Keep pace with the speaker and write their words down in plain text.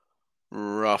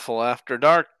Ruffle After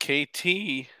Dark, KT,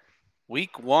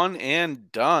 week 1 and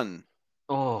done.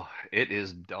 Oh, it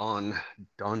is done.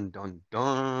 Done, done,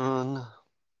 done.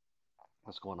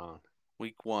 What's going on?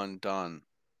 Week 1 done.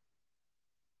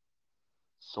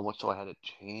 So much so I had to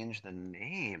change the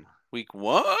name. Week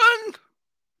 1?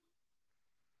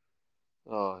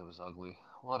 Oh, it was ugly.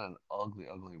 What an ugly,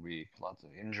 ugly week. Lots of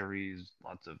injuries,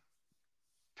 lots of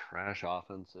trash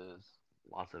offenses,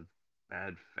 lots of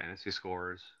bad fantasy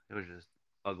scores. It was just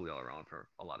ugly all around for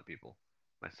a lot of people,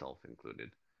 myself included.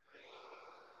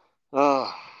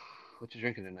 Oh, what you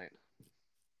drinking tonight?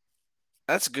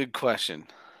 That's a good question.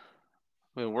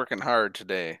 We've been working hard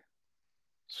today,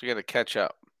 so we got to catch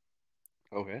up.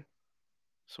 Okay.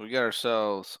 So we got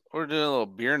ourselves, we're doing a little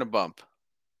beer and a bump.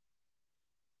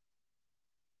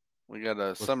 We got a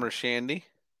What's summer shandy,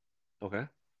 okay?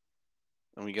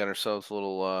 and we got ourselves a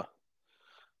little,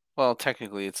 well,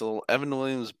 technically it's a little Evan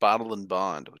Williams Bottle and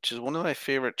Bond, which is one of my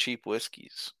favorite cheap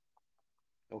whiskeys,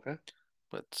 Okay.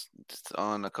 but it's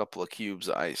on a couple of cubes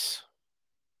of ice.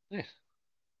 Nice.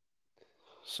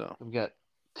 So, We've got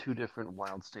two different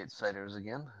Wild State ciders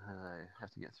again. I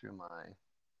have to get through my.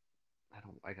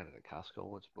 I got it at Costco,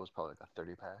 which was probably like a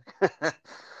 30 pack.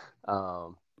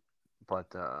 um, I've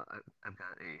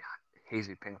got a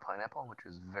hazy pink pineapple, which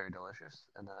is very delicious,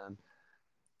 and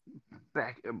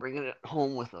then bringing it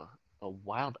home with a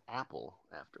wild apple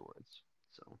afterwards.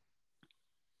 So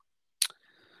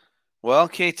well,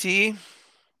 KT,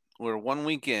 we're 1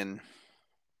 week in.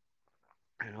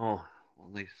 I know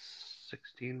only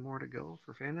 16 more to go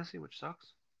for fantasy, which sucks.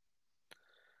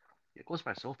 It goes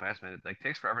by so fast, man. It like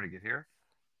takes forever to get here,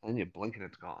 and then you blink and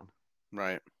it's gone.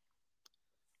 Right.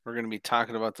 We're going to be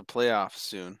talking about the playoffs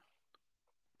soon.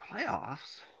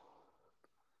 Playoffs,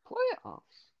 playoffs.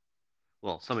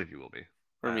 Well, some of you will be.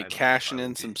 We're going to be I don't know if I cashing will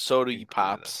in some be sody included.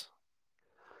 pops.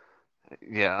 I have to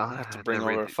Yeah, at bring the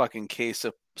over rate a fucking case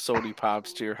of sody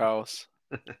pops to your house.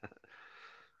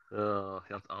 I'll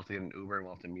have to get an Uber and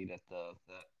we'll have to meet at the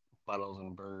Bottles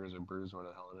and Burgers or Brews, where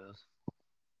the hell it is.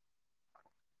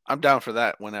 I'm down for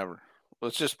that whenever. Yeah.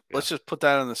 Let's just put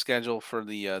that on the schedule for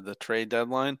the trade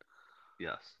deadline.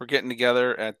 Yes. We're getting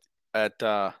together at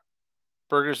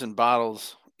Burgers and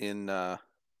Bottles in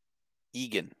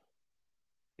Egan.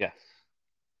 Yes.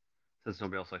 Since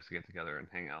nobody else likes to get together and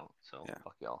hang out, so Yeah.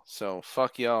 fuck y'all. So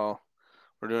fuck y'all.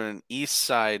 We're doing an East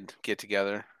Side get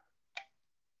together.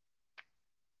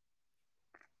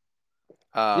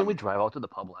 Didn't we Um, drive out to the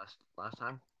pub last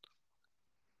time?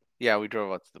 yeah, we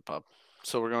drove out to the pub,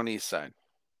 so we're going East Side.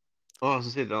 Oh, I was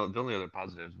gonna say the only other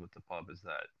positives with the pub is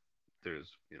that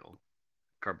there's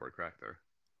cardboard crack there.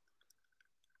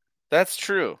 That's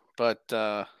true, but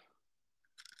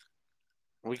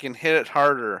we can hit it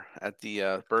harder at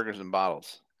the Burgers and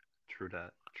Bottles. True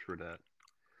that. True that.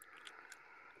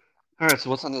 All right. So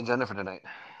what's on the agenda for tonight?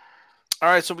 All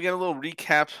right, so we got a little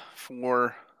recap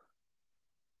for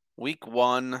week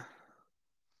 1.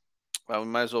 We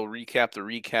might as well recap the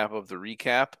recap of the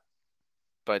recap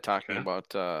by talking Okay.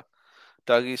 about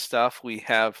Dougie's stuff. We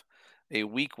have a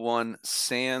week 1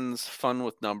 Sans fun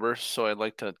with numbers, so I'd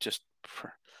like to just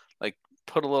like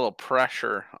put a little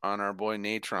pressure on our boy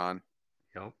Natron.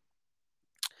 Yep.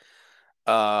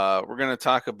 We're gonna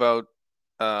talk about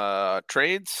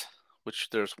trades, which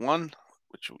there's one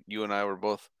which you and I were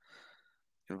both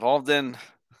involved in.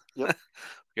 Yep.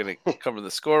 We're gonna cover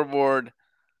the scoreboard,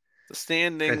 the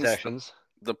standings, Transactions.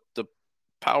 the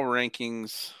power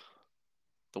rankings,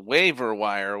 the waiver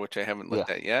wire, which I haven't Yeah. looked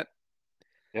at yet,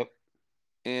 Yep.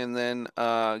 and then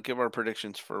give our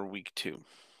predictions for week 2.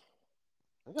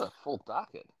 I got a full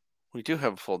docket. We do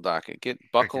have a full docket. All right,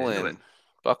 get Buckle into it. in,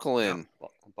 buckle Yep. in.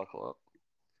 Buckle up.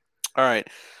 All right.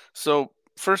 So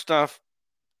first off,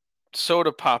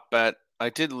 soda pop bet. I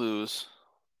did lose.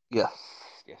 Yes.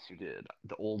 Yes, you did.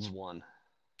 The olds won.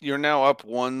 You're now up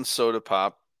 1 soda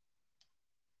pop.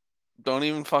 Don't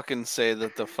even fucking say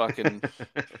that the fucking.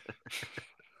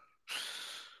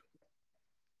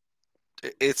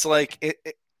 It's like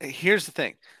here's the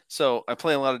thing. So I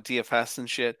play a lot of DFS and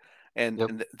shit, and, Yep.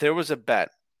 and there was a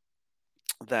bet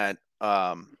that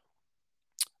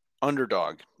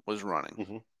Underdog was running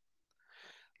Hmm.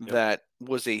 Yep. that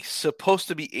was a supposed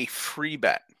to be a free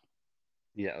bet,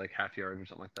 Yeah, like half yard or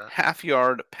something like that. half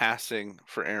yard passing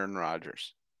for Aaron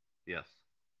Rodgers. Yes.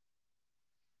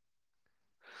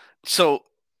 So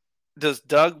does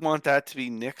Doug want that to be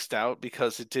nixed out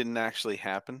because it didn't actually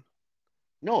happen?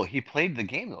 No, he played the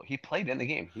game though. He played in the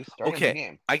game. He started the Okay,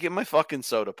 game. I get my fucking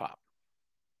soda pop.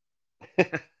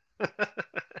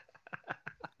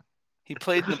 He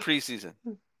played in the preseason.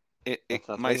 That's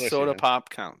not the My regular soda season. pop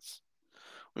counts.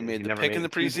 We And he made the never pick made in the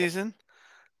it to the. preseason.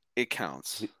 It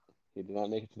counts. He did not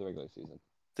make it to the regular season.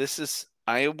 This is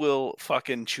I will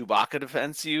fucking Chewbacca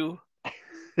defense you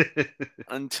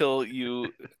until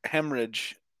you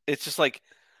hemorrhage. It's just like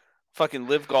fucking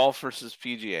live golf versus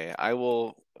PGA. I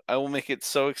will make it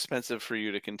so expensive for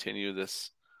you to continue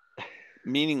this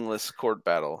meaningless court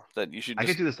battle that you should I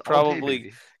could just do this all day, probably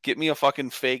baby. get me a fucking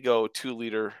Fago 2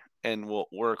 liter and we'll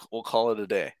call it a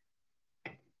day.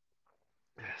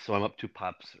 So I'm up 2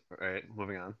 pops. All right,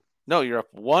 moving on. No, you're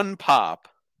up one pop.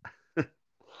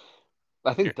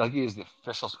 I You're think Dougie is the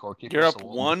official you're scorekeeper, so up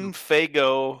we'll one do.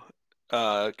 Fago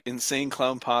insane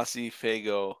clown posse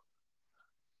Fago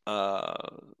uh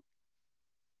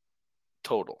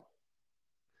total.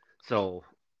 So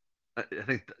I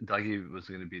think Dougie was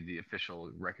going to be the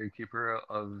official record keeper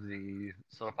of the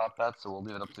soda pop bet, so we'll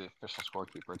leave it up to the official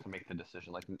scorekeeper to make the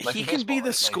decision, like He in can be baseball,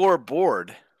 the right? Like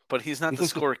scoreboard, but he's not he's the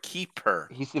like the scorekeeper.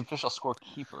 he's the official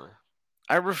scorekeeper.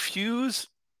 I refuse.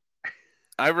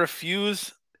 I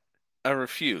refuse. I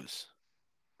refuse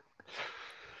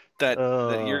that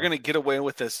you're Uh, gonna get away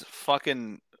with this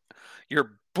fucking.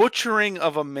 You're butchering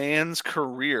of a man's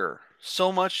career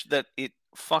so much that it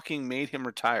fucking made him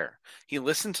retire. He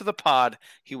listened to the pod.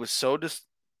 He was so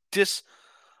dis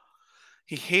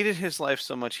he hated his life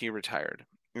so much he retired.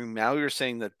 And now you're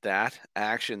saying that that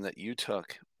action that you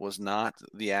took was not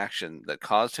the action that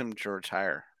caused him to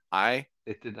retire. I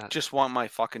it did not. just want my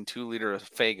fucking 2 liter of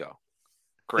Fago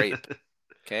grape.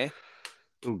 Okay.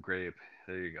 Ooh, grape.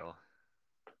 There you go.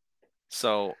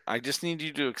 So I just need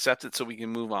you to accept it so we can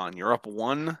move on. You're up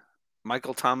one.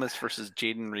 Michael Thomas versus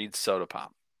Jaden Reed Soda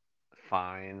Pop.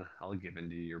 Fine, I'll give in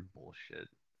to your bullshit.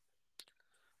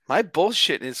 My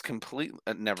bullshit is complete.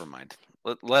 Never mind.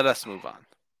 Let us move on.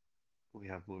 We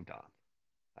have moved on.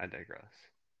 I digress.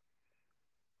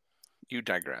 You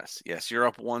digress. Yes, you're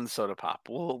up one soda pop.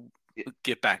 We'll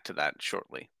get back to that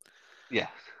shortly.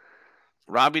 Yes.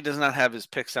 Robbie does not have his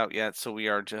picks out yet, so we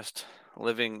are just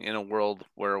living in a world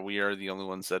where we are the only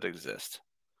ones that exist.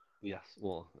 Yes.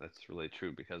 Well, that's really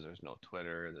true because there's no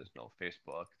Twitter, there's no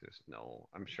Facebook, there's no.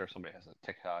 I'm sure somebody has a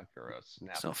TikTok or a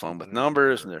There's Snap no phone with something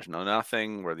numbers, and or. there's no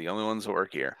nothing. We're the only ones that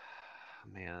work here.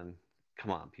 Man,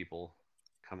 come on, people.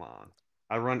 Come on.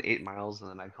 I run 8 miles and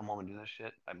then I come home and do this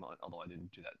shit. Although I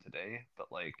didn't do that today,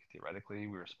 but like theoretically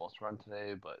we were supposed to run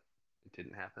today, but it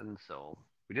didn't happen. So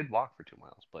we did walk for 2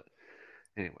 miles. But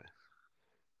anyway,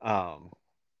 all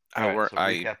I right. work. So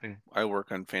I recapping. I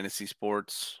work on fantasy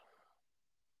sports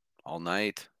all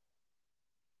night.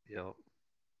 Yep.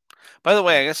 By the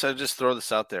way, I And guess I'll just throw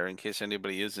this out there in case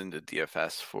anybody is into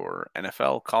DFS for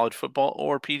NFL, college football,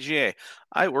 or PGA.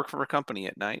 I work for a company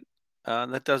at night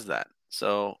that does that.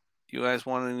 So you guys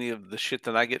want any of the shit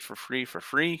that I get for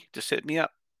free, just hit me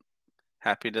up.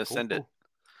 Happy to cool, send it.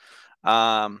 cool.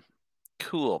 Um,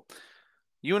 cool.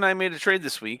 You and I made a trade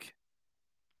this week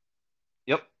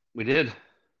Yep, we did.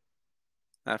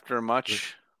 after It-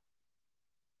 much,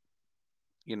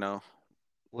 you know.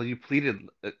 Well, you pleaded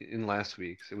in last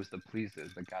week's. It was the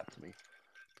pleases that got to me.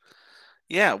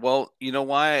 Yeah, well, you know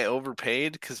why I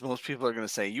overpaid? Because most people are going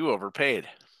to say you overpaid,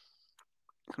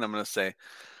 and I'm going to say,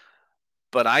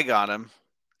 but I got him,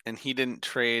 and he didn't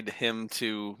trade him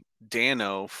to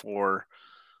Dano for.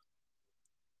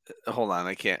 Hold on,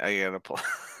 I can't. I gotta pull.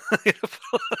 I gotta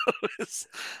pull this.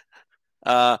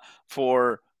 Uh,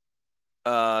 for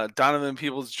Donovan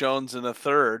Peoples Jones in a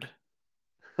third.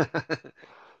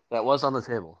 That was on the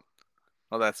table.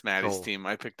 Oh, that's Maddie's So, team.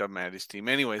 I picked up Maddie's team.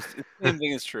 Anyways, the same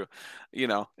thing is true.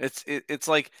 It's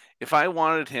like if I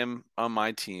wanted him on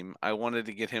my team, I wanted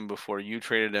to get him before you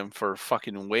traded him for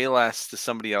fucking way less to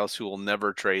somebody else who will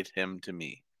never trade him to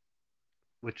me.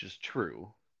 which is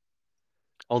true.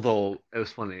 Although it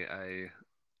was funny, I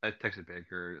texted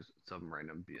Baker some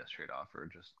random BS trade offer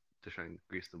just to try and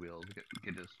grease the wheels,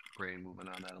 get his brain moving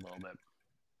on that a little bit.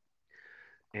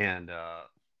 And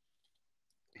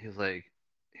he's like,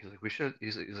 he's like,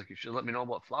 you should let me know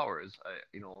about flowers.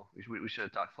 We should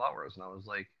have talked flowers. And I'm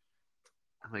like,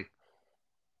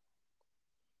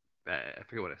 I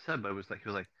forget what I said, but it was like he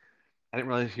was like, I didn't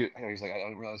realize he's like, I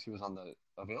didn't realize he was on the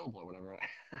available or whatever.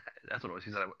 That's what it was.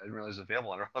 He said, I didn't realize he was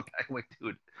available. And I wrote back, I'm like,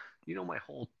 dude, you know my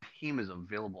whole team is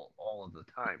available all of the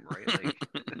time, right?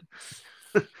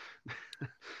 Like,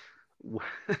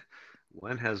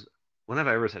 when has when have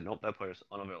I ever said, nope, that player's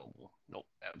unavailable? Nope,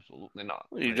 absolutely not.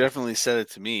 Well, you Like, definitely said it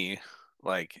to me,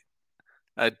 like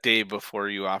a day before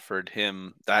you offered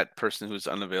him that person who's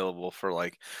unavailable for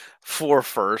like four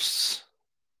firsts.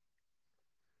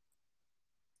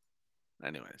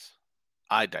 Anyways,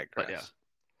 I but yeah, digress.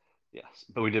 yes.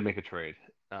 But we did make a trade.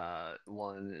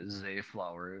 One Zay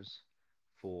Flowers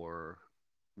for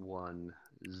one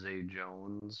Zay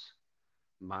Jones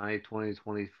my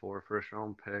 2024 first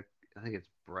round pick. I think it's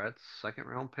Brett's second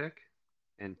round pick,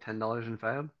 and $10 in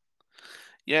Fab.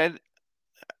 Yeah,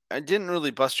 I didn't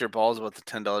really bust your balls about the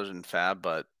 $10 in Fab,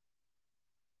 but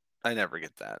I never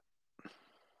get that.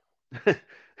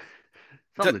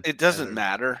 Something It doesn't better.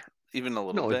 matter even a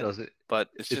little No, it bit, doesn't. but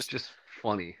It's just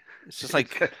funny. it's just It's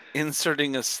like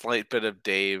inserting a slight bit of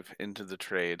Dave into the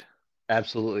trade.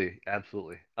 absolutely,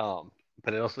 absolutely.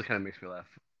 But it also kind of makes me laugh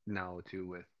now too.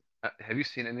 With have you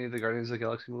seen any of the Guardians of the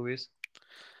Galaxy movies?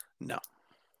 No.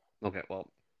 Okay, well,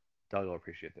 Doug will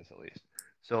appreciate this at least.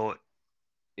 So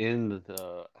in I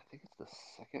think it's the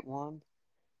second one,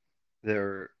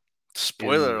 they're in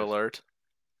Spoiler this alert.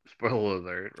 spoiler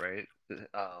alert, right?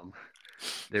 Um,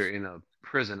 they're in a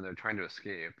prison. They're trying to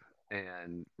escape,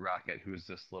 and Rocket, who's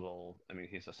this little, I mean,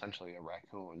 he's essentially a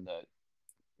raccoon that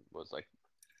was like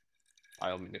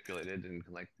bio manipulated and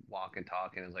can like walk and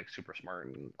talk and is like super smart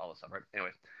and all this stuff, right?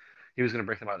 Anyways, he was gonna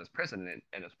break them out of this prison,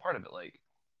 and as part of it, like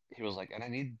he was like, and I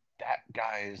need that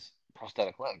guy's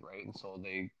prosthetic leg, right? And so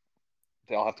they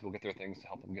all have to go get their things to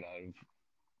help them get out of,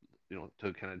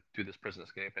 to kind of do this prison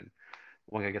escape. And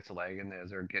one guy gets a leg, and as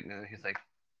they're getting in, he's like,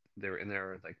 they're in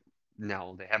there like,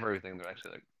 now they have everything. They're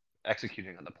actually like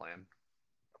executing on the plan.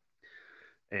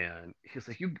 And he's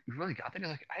like, you really got that? He's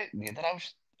like, I didn't need that. I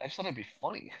just thought it'd be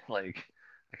funny. Like,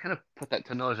 I kind of put that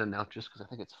 $10 in now just because I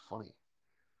think it's funny.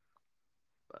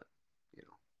 But you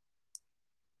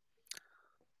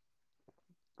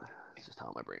it's just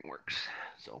how my brain works.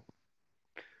 So,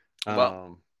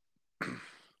 Well, um,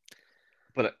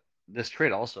 but this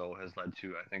trade also has led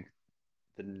to, I think,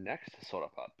 the next soda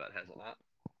pop bet, has it not?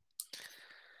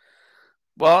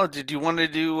 did you want to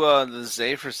do the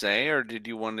Zay for Zay, or did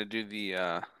you want to do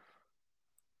the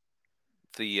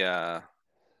the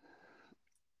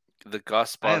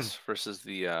Gus I have bus versus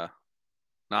the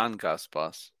non-Gus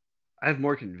bus? I have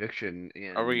more conviction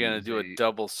Are we in gonna do a Zay.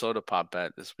 double soda pop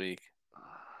bet this week?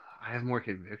 I have more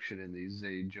conviction in the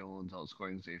Zay Jones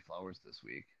outscoring Zay Flowers this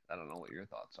week. I don't know what your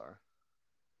thoughts are.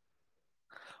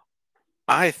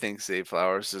 I think Zay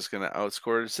Flowers is gonna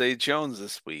outscore Zay Jones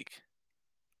this week.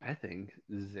 I think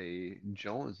Zay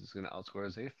Jones is going to outscore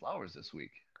Zay Flowers this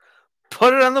week.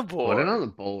 Put it on the Put it on board. the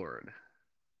board.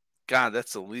 God,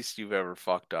 that's the least you've ever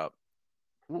fucked up.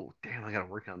 Oh, damn, I got to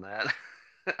work on that.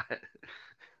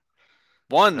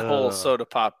 One whole uh, soda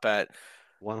pop bet.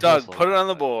 one whole Doug, soda put it pop on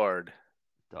the bet. board.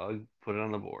 Doug, put it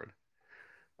on the board.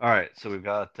 All right, so we've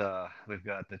got the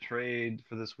trade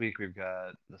for this week. We've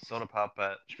got the soda pop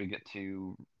bet. Should we get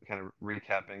to kind of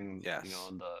recapping, Yes.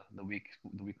 the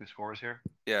weekly scores here?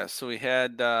 Yeah, so we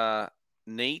had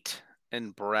Nate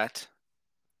and Brett.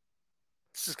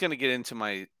 This is going to get into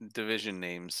my division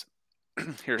names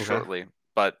here Okay. shortly,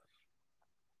 but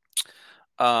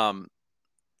um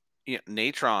yeah,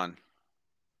 Natron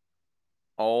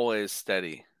always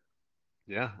steady.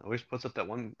 Yeah, always puts up that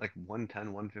one like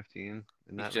 110, 115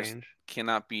 in He that just range.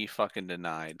 cannot be fucking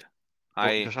denied.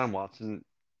 Well, I Deshaun Watson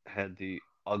had the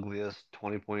ugliest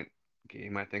 20-point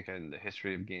game, I think, in the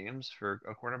history of games for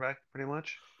a quarterback, pretty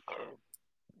much.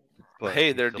 But Hey,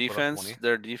 he still put up 20.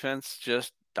 their defense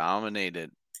just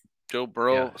dominated. Joe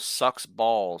Yeah. Burrow sucks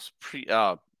balls.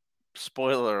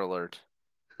 Spoiler alert.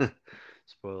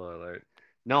 Spoiler alert.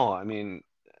 No, I mean,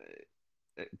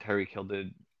 Tyreek Hill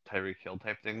did Tyreek Hill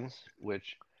type things,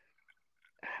 which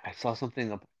I saw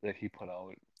something up that he put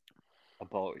out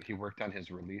about he worked on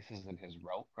his releases and his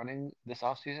route running this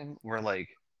offseason, where like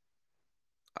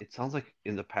it sounds like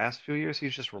in the past few years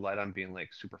he's just relied on being like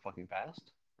super fucking fast,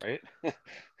 right?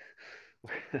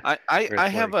 Where I it's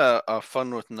have like, a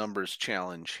fun with numbers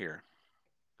challenge here.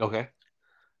 okay,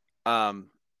 Um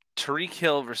Tariq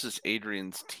Hill versus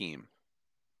Adrian's team,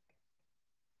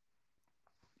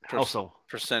 how so?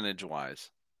 percentage wise.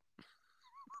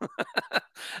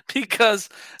 Because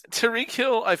Tariq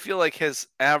Hill, I feel like, has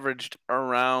averaged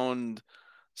around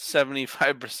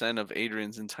 75% of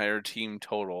Adrian's entire team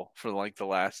total for like the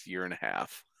last year and a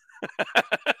half.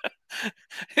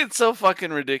 It's so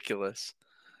fucking ridiculous.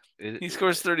 It, He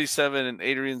scores it 37 and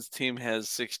Adrian's team has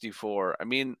 64. I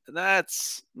mean,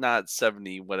 that's not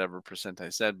 70 whatever percent I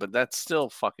said, but that's still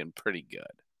fucking pretty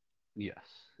good. yes,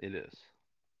 it is.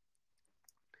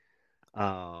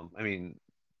 I mean,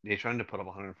 they're trying to put up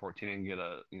 114 and get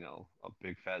a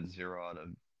big fat zero out of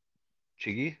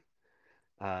Chiggy.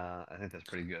 I think that's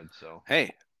pretty good. So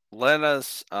Hey, let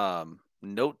us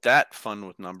note that fun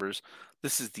with numbers.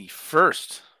 This is the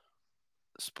first,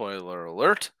 spoiler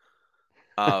alert,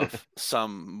 of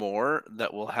some more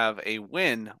that will have a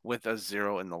win with a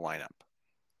zero in the lineup.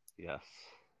 yes,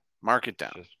 Mark it it's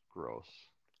down. just gross.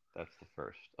 That's the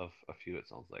first of a few. It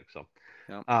sounds like so.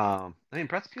 Yep. I mean,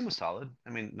 Brett's team was solid. I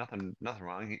mean, nothing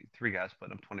wrong. Three guys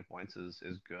putting up 20 points is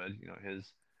good. You know,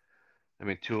 his. I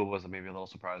mean, Tua was maybe a little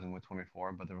surprising with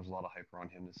 24, but there was a lot of hype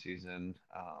around him this season.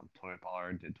 Tony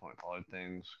Pollard did Tony Pollard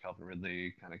things. Calvin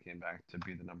Ridley kind of came back to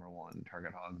be the number one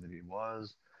target hog that he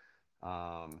was.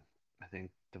 I think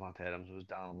Devontae Adams was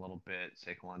down a little bit.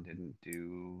 Saquon didn't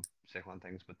do Saquon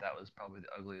things, but that was probably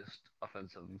the ugliest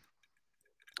offensive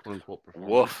quote unquote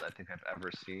performance Woof. I think I've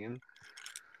ever seen.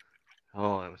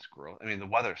 Oh, it was gross. I mean, the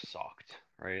weather sucked,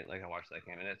 right? Like I watched that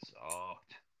game and it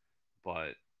sucked.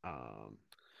 But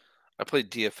I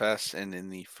played DFS, and in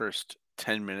the first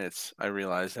 10 minutes, I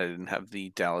realized I didn't have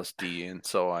the Dallas D, and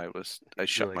so I you're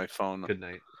shut like, my phone. good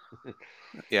night.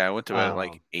 Yeah, I went to bed at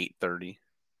like um, 8:30.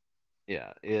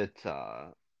 yeah, it.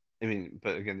 I mean,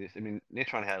 but again, I mean,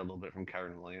 Natron had a little bit from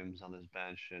Kyron Williams on his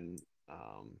bench, and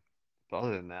um, but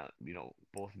other than that, you know,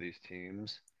 both of these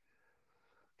teams,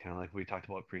 kind of like we talked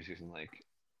about preseason, like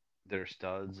they're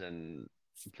studs, and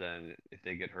then if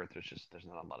they get hurt, there's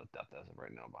not a lot of depth as of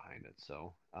right now behind it.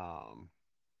 So,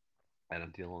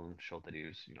 Adam Thielen showed that he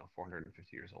was, you know,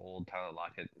 450 years old. Tyler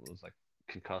Lockett was like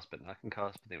concussed but not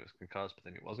concussed, but then he was concussed, but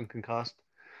then he wasn't concussed.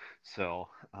 So,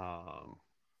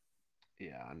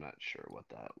 yeah, I'm not sure what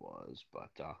that was, but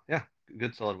yeah,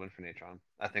 good solid win for Natron.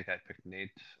 I think I picked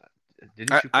Nate. I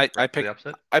Didn't you I, pick I Brett for the picked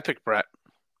upset? I picked Brett,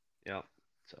 Yeah.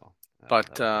 So that but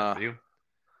was Brett for you.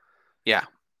 yeah,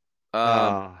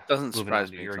 Uh, doesn't moving on surprise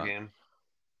to me a your ton. game.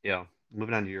 Yeah,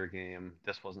 moving on to your game.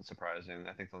 This wasn't surprising.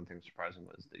 I think the only thing surprising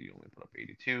was that you only put up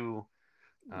 82.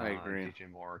 I agree. DJ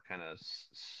Moore kind of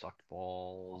sucked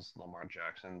balls. Lamar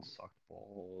Jackson sucked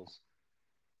balls.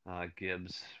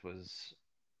 Gibbs was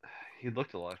he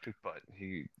looked electric, but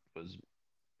he was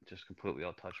just completely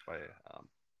untouched by um,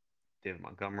 David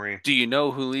Montgomery. Do you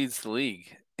know who leads the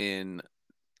league in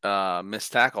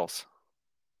missed tackles?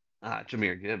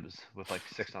 Jameer Gibbs with like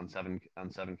 6 on 7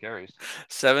 carries.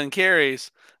 7 carries,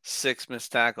 6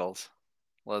 missed tackles.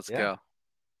 Let's Yeah, go.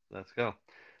 let's go.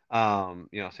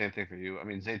 You know, same thing for you. I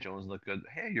mean, Zay Jones looked good.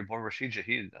 Hey, your boy Rashid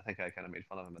Shaheed. I think I kind of made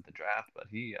fun of him at the draft, but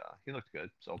he looked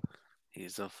good. So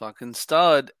He's a fucking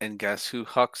stud. And guess who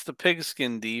hucks the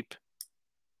pigskin deep?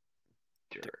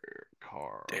 Derek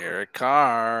Carr, Derek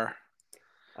Carr.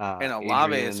 And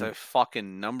Olave is Adrian. a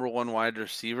fucking number one wide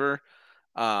receiver.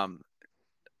 Um,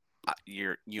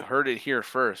 you heard it here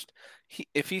first.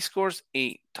 If he scores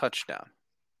 8 touchdown,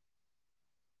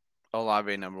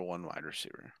 Olave number one wide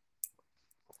receiver.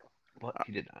 But Uh,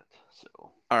 he did not.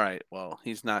 So all right, well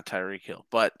he's not Tyreek Hill,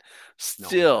 but no, he's not.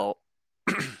 still,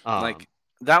 like Um,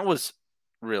 that was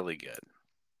really good.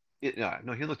 yeah,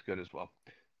 no, he looked good as well.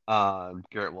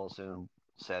 Garrett Wilson,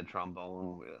 sad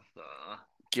trombone with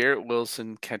Garrett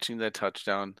Wilson catching that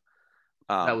touchdown.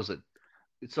 that Um, was a.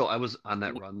 So I was on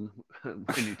that run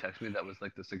when you texted me. That was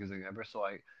like the sickest thing ever. So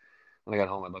I when I got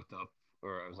home, I looked up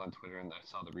or I was on Twitter and I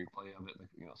saw the replay of it. Like,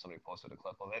 you know, somebody posted a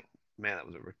clip of it. Man, that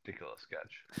was a ridiculous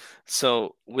sketch.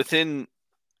 so within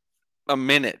a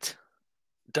minute,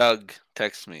 Doug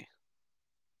texts me.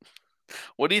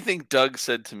 What do you think Doug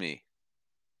said to me?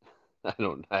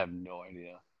 I have no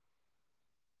idea.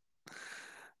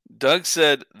 Doug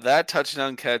said that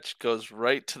touchdown catch goes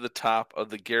right to the top of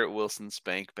the Garrett Wilson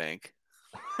spank bank.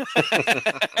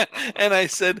 And I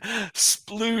said,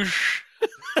 sploosh.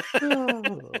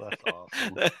 Oh, that's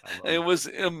awesome. I It love. was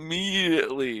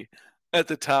immediately at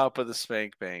the top of the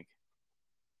spank bank.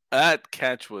 That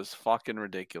catch was fucking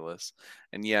ridiculous.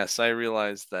 And yes, I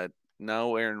realized that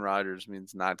no Aaron Rodgers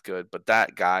means not good, but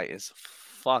that guy is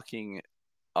fucking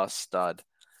a stud.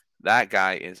 That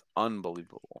guy is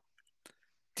unbelievable.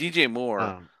 DJ Moore,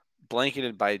 Um,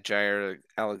 blanketed by Jair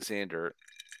Alexander,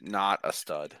 not a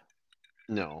stud.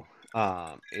 no.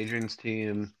 Adrian's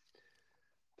team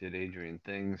did Adrian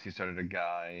things. He started a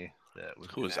guy that was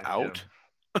Who is inactive.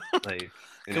 out? Like,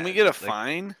 Can we get a like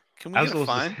fine? Can we I get was a supposed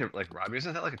to fine? say, like Robbie,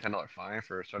 isn't that like a $10 fine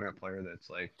for starting a player that's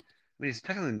like, I mean, he's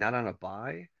technically not on a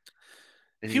bye,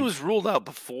 and He was ruled out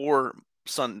before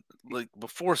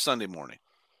Sunday morning.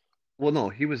 well, no,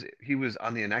 he was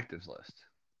on the inactives list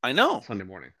I know, Sunday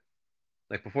morning,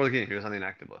 like before the game, he was on the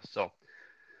inactive list. So,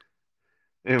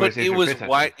 but anyways, Adrian, pay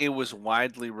attention. it was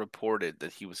widely reported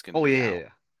that he was going to Oh be yeah, yeah, out. yeah,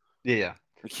 yeah, yeah.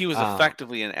 Like he was Um,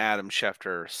 effectively an Adam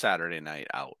Schefter Saturday night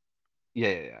out. yeah,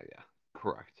 yeah, yeah, yeah.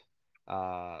 Correct.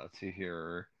 Let's see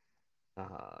here.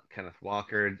 Kenneth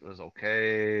Walker was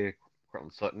okay.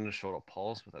 Cortland Sutton showed a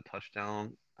pulse with a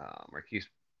touchdown. Marquise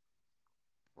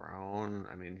Brown,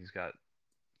 I mean, he's got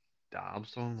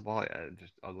Dobbs throwing the ball. Yeah,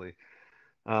 just ugly.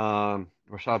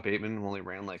 Rashad Bateman only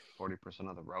ran like 40%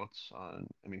 of the routes.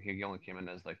 I mean, he only came in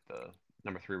as like the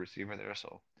number 3 receiver there,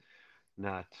 so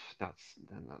not not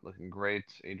not looking great.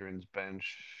 Adrian's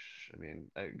bench. I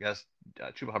mean, I guess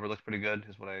Chuba Hubbard looks pretty good,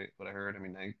 is what I heard. I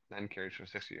mean, nine carries for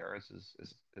 60 yards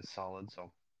is solid.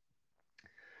 So,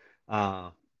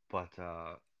 uh, but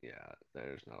yeah,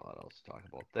 there's not a lot else to talk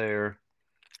about there.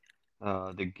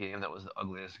 The game that was the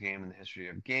ugliest game in the history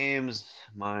of games,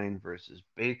 mine versus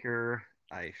Baker.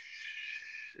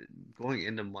 Going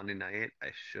into Monday night,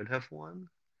 I should have won,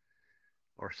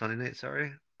 or Sunday night,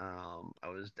 sorry. I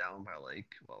was down by like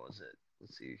what was it?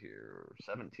 Let's see here,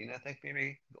 17, I think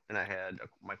maybe, and I had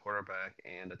my quarterback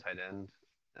and a tight end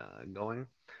going,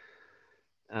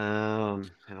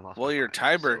 and I lost by Well, your 5.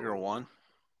 tiebreaker So, won.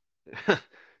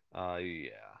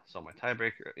 yeah. So my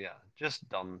tiebreaker, yeah, just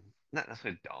dumb, not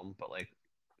necessarily dumb, but like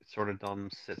sort of dumb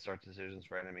sit start decisions,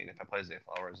 right? I mean, if I play Zay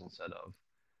Flowers instead of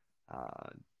uh,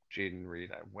 Jaden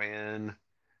Reed, I win.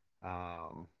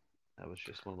 Um, that was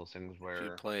just one of those things If you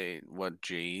where, play what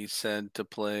JE said to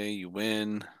play, you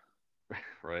win.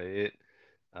 right?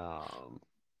 Um,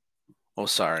 Oh,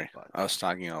 sorry. but I was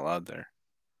talking out loud there.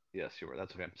 yes, you were.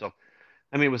 That's okay. So,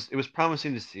 I mean, it was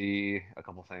promising to see a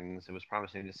couple things. It was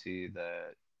promising to see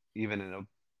that even in a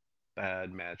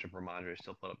bad matchup, Ramondre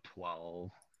still put up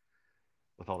 12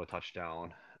 without a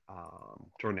touchdown.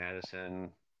 Jordan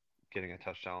Addison getting a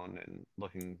touchdown and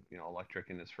looking, electric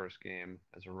in his first game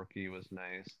as a rookie was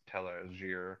nice. Tyler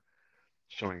Algier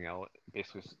showing out,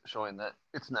 basically showing that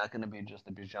it's not going to be just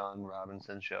a Bijan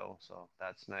Robinson show, so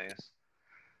that's nice.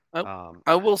 I Um,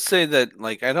 I will say that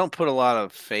like I don't put a lot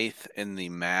of faith in the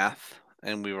math,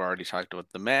 and we've already talked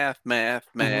about the math, math,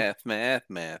 mhm. math, math,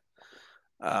 math.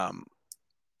 Um,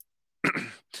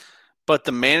 but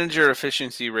the manager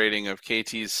efficiency rating of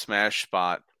KT's smash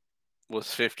spot was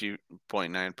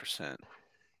 50.9%.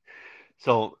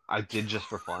 So I did just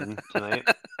for fun tonight.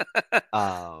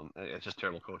 It's just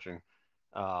terrible coaching.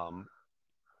 Um,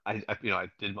 I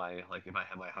did my like if I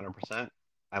had my 100%,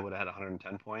 I would have had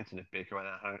 110 points, and if Baker would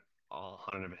have had 100, all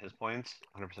 100 of his points,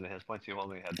 100% of his points, he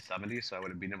only had 70, so I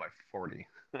would have beaten him by 40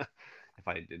 if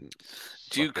I didn't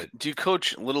Do you suck it. do you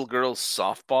coach little girls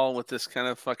softball with this kind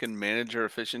of fucking manager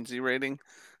efficiency rating?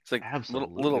 It's like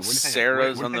Absolutely. little Where do you think I where,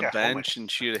 Sarah's where do on you the think I hone my bench, and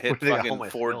she'd where hit do you think I hone fucking my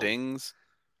four skills? dings.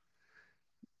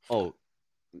 Oh,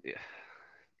 yeah.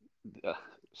 Uh,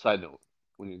 Side note,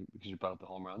 because you brought up the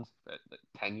home runs at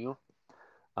 10U,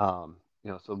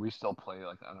 so we still play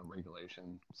like on a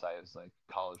regulation size like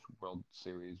college World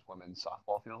Series women's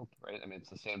softball field, right? I mean, it's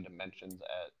the same dimensions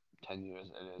at 10U as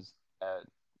it is at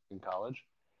in college.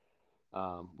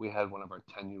 We had one of our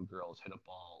 10U girls hit a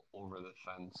ball over the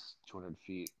fence 200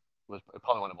 feet. It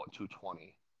probably went about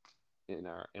 220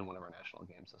 in one of our national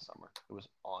games this summer. It was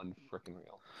on freaking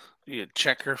real. You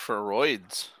check her for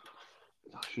roids.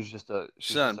 She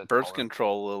She's was just on a birth taller.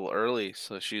 control a little early,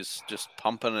 so she's just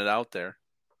pumping it out there.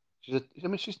 I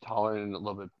mean, she's taller and a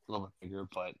little bit bigger,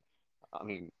 but I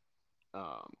mean,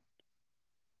 um,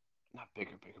 not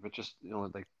bigger, but just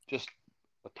like just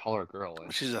a taller girl,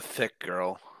 and She's a thick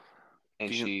girl.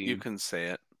 and You can say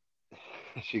it.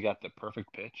 she got the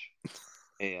perfect pitch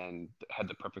and had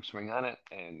the perfect swing on it,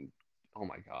 and oh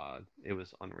my god, it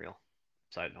was unreal.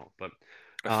 Side note, but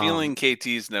A um, feeling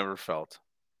KT's never felt.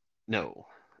 no,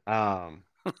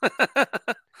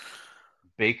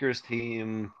 Baker's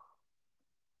team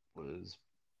was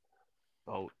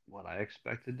about what I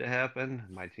expected to happen.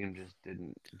 My team just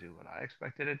didn't do what I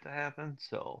expected it to happen.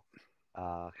 So,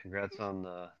 congrats on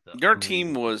the Your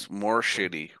team ugly was more win.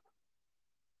 shitty.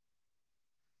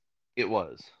 It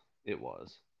was, it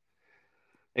was.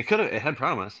 It had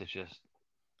promise. It's just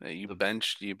the You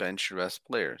benched your best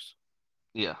players.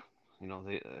 yeah, they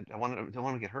don't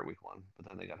want to get hurt week 1, but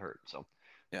then they got hurt. So,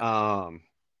 Yeah. um,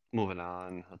 moving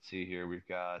on. Let's see here. We've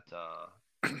got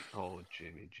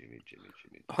Jimmy.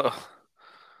 Oh,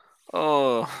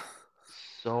 oh,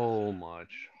 So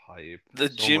much hype, the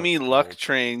so much Jimmy Luck hope.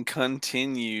 train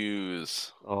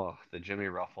continues. Oh, the Jimmy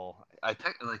Ruffle.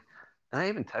 And I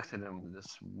even texted him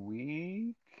this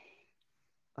week.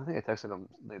 I think I texted him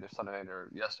later Sunday night or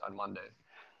yes on Monday,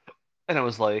 and I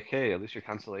was like, "Hey, at least your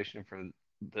consolation for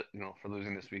for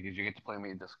losing this week is you get to play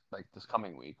me this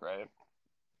coming week, right?"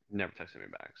 Never texted me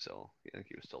back, so I think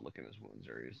he was still licking his wounds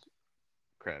or he's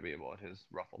crabby about his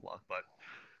Ruffle luck. But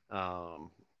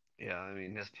yeah, I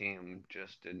mean his team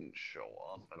just didn't show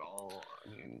up at all. I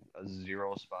mean a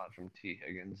 0 spot from T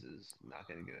Higgins is not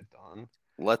going to get it done.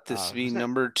 Let this be Who's that?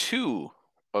 number two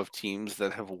of teams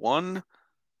that have won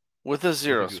with a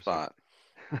With a zero goose egg. spot.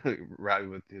 Robbie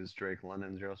with his Drake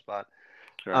London 0 spot.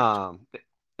 Correct.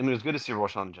 I mean, it was good to see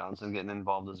Roshan Johnson getting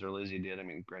involved as early as he did. I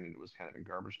mean, granted, it was kind of in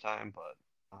garbage time, but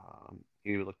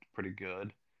he looked pretty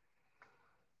good.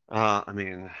 I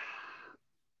mean,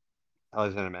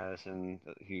 Alexander Madison,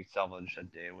 he salvaged a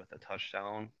day with a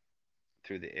touchdown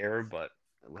through the air, but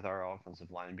with our offensive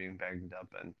line being bagged up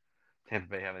and Tampa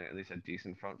Bay having at least a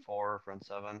decent front four, front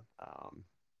seven,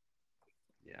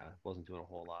 yeah, wasn't doing a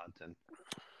whole lot. And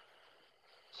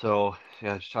so,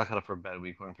 yeah, just chalk it up for a bad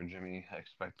week one for Jimmy. I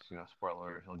expect, spoiler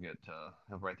alert,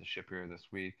 he'll right the ship here this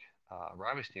week.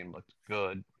 Robbie's team looked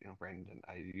good. Brandon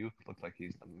Ayuk looked like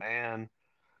he's the man.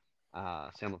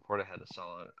 Sam Laporta had a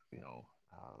solid,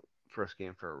 first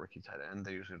game for a rookie tight end.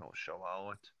 They usually don't show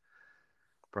out.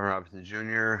 Brian Robinson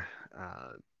Jr.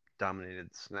 Dominated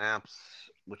snaps,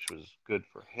 which was good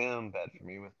for him, bad for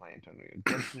me with my Antonio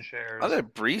Gibson I shares.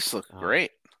 thought Brees looked Uh,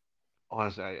 great.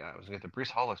 Honestly, I was going to Brees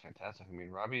Hall looks fantastic. I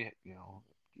mean, Robbie,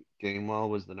 Gainwell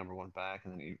was the number one back,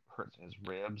 and then he hurt his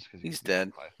ribs because he's He's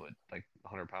dead. 5 foot, like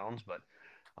 100 pounds. But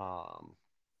um,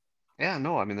 yeah,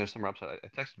 no, I mean, there's some upside. I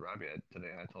texted Robbie today,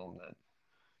 and I told him that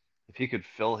if he could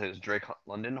fill his Drake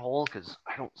London hole, because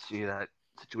I don't see that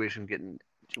situation getting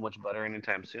too much better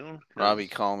anytime soon. Robbie,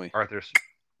 Because call me. Arthur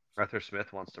Arthur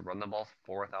Smith wants to run the ball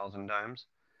 4,000 times.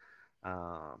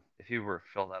 If he were to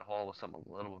fill that hole with something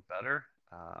a little bit better,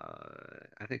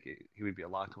 I think he would be a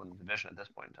lock to win the division at this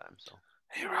point in time. So,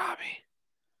 Hey, Robbie,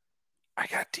 I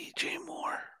got DJ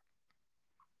Moore.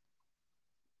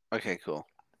 Okay, cool.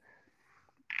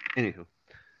 anywho,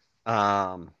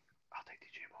 I'll take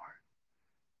DJ Moore.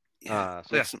 Yeah,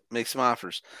 So yeah, make some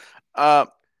offers. Uh,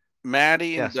 Maddie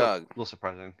yeah. and So a Doug, little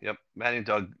surprising. Yep, Maddie and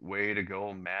Doug, way to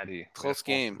go, Maddie. Way to close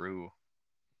pull game. through.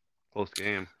 Close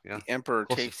game. Yeah, The Emperor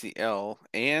close. takes the L,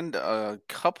 and a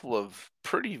couple of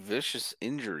pretty vicious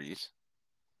injuries.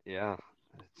 Yeah,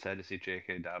 it's sad to see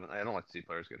J.K. Dobbins. I don't like to see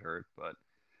players get hurt, but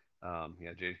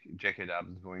yeah, J.K.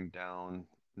 Dobbins going down.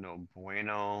 No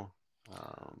bueno.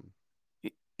 Um,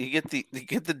 You get the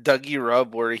Dougie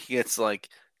rub where he gets like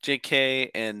JK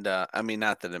and I mean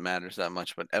not that it matters that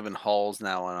much, but Evan Hall's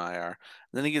now on IR.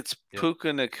 Then he gets yep. Puka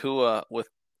Nakua with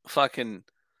fucking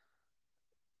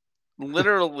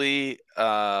literally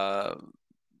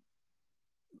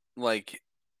like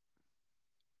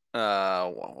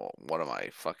what am I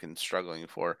fucking struggling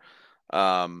for?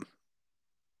 Um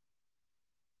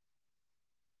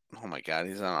oh my god,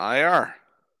 he's on IR.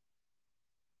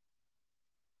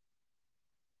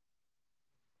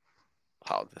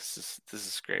 Oh, this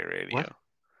is great What? radio.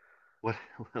 What?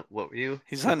 What were you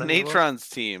He's on complaining about? Natron's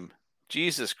team.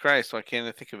 Jesus Christ, why can't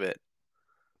I think of it?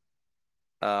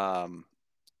 Um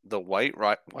the wide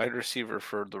receiver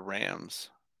for the Rams.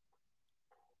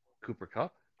 Cooper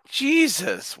Cup?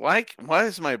 Jesus, why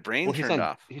is my brain Well, he's turned on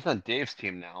off? he's on Dave's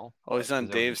team now, Oh, but he's on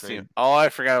because there was a Dave's team. trade. Oh, I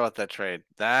forgot about that trade.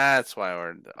 That's why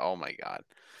we're. Oh my god,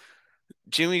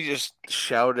 Jimmy just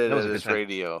shouted That was at a good his time.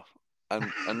 radio.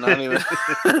 I'm not even.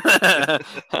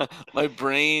 My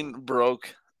brain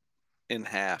broke in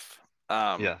half.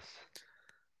 Um, Yes,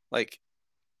 like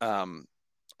um,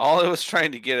 all I was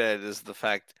trying to get at is the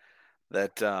fact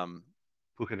that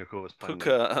Puka Nacua was playing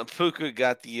the Puka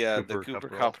got the Cooper Cup Cooper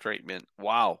Cup role. treatment.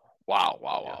 Wow, wow,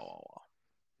 wow, wow, Yes, wow, wow.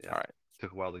 yeah, All right,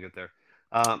 took a while to get there.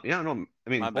 Yeah, no, I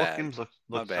mean my both bad, games my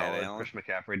looked bad, solid. Alan. Christian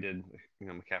McCaffrey did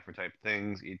McCaffrey type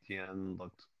things. ETN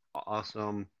looked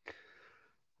awesome.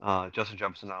 Justin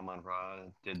Jefferson, Amon Ra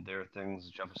did their things.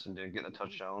 Jefferson didn't get a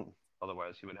touchdown.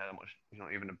 Otherwise, he would have had a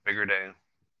much, even a bigger day.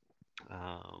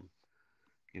 Um,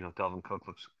 Delvin Cook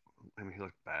looks. I mean, he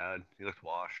looked bad. He looked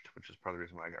washed, which is part of the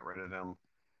reason why I got rid of him.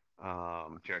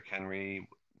 Derrick Henry.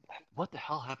 What the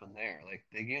hell happened there? Like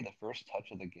they gave the first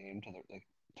touch of the game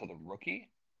to the rookie.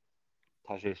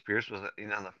 Tajay Spears was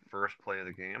in on the first play of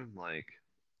the game. Like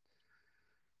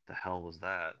the hell was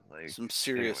that? Like, Some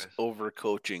serious anyways,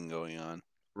 overcoaching going on.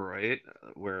 right?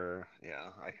 Where yeah,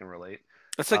 I can relate.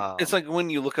 It's Um, like when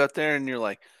you look out there and you're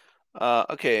like,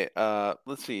 okay,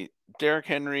 let's see, Derrick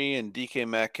Henry and DK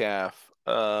Metcalf.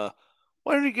 Why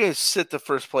don't you guys sit the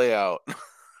first play out?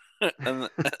 and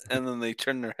and then they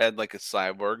turn their head like a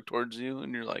cyborg towards you,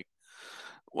 and you're like,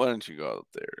 why don't you go out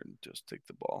there and just take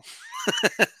the ball?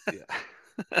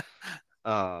 yeah.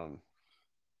 Um,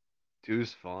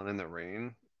 Deuce Vaughn in the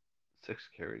rain, 6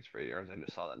 carries for 8 yards. I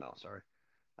just saw that now. Sorry.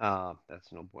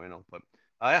 That's no bueno. But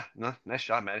yeah, no, nice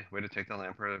job, Maddie. Way to take down the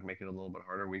Emperor, make it a little bit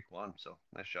harder week one. So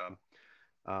nice job.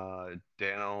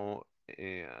 Dano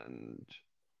and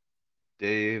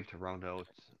Dave to round out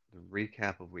the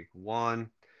recap of week one.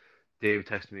 Dave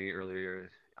texted me earlier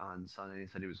on Sunday. He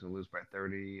said he was going to lose by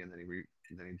 30, and then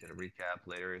he did a recap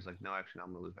later. He's like, no, actually, no,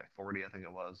 I'm going to lose by 40. I think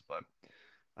it was, but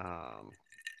um,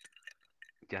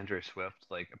 DeAndre Swift,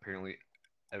 like apparently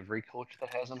every coach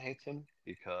that has him hates him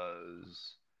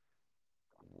because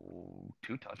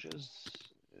 2 touches.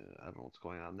 I don't know what's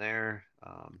going on there.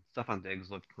 Stephon Diggs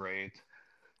looked great.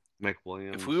 Mike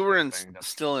If we Williams were got in banged up.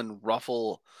 still in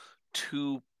Ruffle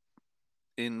two,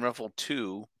 in Ruffle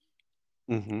two,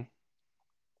 Mm-hmm.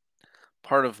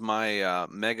 part of my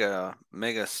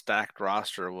mega stacked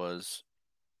roster was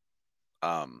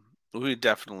we would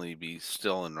definitely be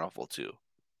still in Ruffle two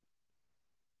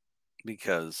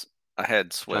because I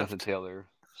had Jonathan Swift. Taylor,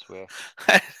 Swift.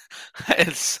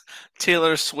 It's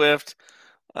Taylor Swift,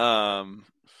 um,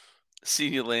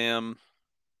 CeeDee Lamb,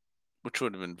 which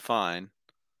would have been fine.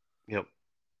 Yep.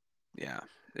 Yeah,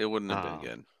 it wouldn't have been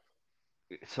Um,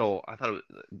 good. so I thought,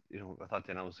 I thought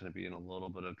Daniel was going to be in a little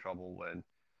bit of trouble when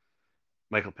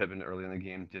Michael Pittman early in the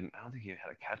game didn't. I don't think he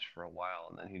had a catch for a while,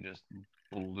 and then he just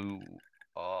blew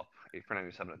up. 8 for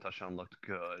 97, a touchdown looked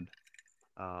good.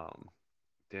 Um,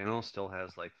 Daniel still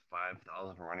has like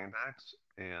 5,000 running backs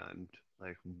and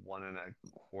like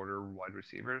 1.25 wide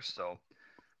receivers. So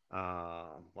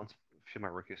once a few of my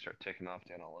rookies start taking off,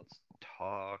 Daniel, let's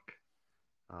talk.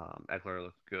 Eckler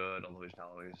looked good, although he's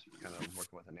kind of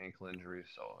working with an ankle injury,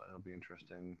 so it'll be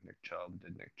interesting. Nick Chubb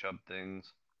did Nick Chubb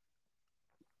things.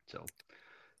 So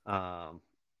um,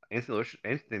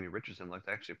 Anthony Richardson looked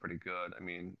actually pretty good. I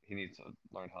mean, he needs to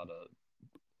learn how to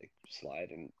like, slide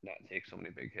and not take so many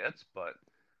big hits, but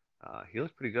he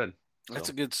looked pretty good. That's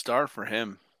So a good start for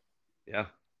him. yeah,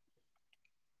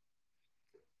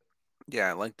 Yeah,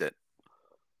 I liked it.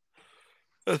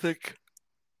 I think.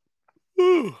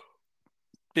 Whew,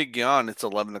 big yawn. It's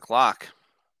 11 o'clock.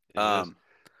 it is. Um,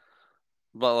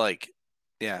 but like,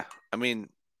 yeah, I mean,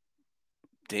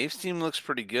 Dave's team looks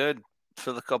pretty good.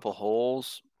 Fill a couple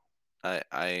holes.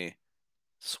 I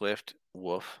Swift,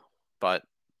 woof, but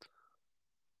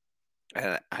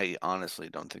and I honestly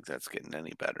don't think that's getting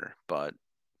any better. But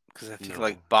because I think No,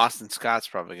 like Boston Scott's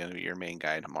probably going to be your main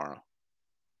guy tomorrow.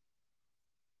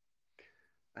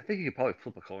 I think you could probably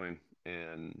flip a coin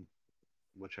and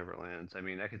whichever lands. I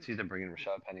mean, I could see them bringing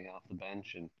Rashad Penny off the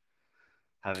bench and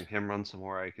having him run some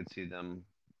more. I could see them,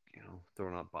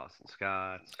 throwing out Boston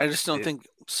Scott. I just don't It, think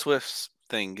Swift's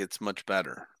thing gets much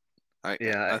better. I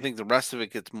yeah, I think the rest of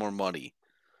it gets more muddy.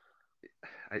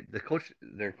 their coach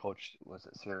was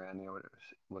it Sirianni or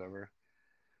whatever,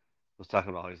 was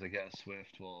talking about how he's like, yeah,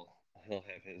 Swift he'll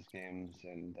have his games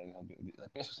and then he'll be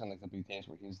like basically saying like there'll be days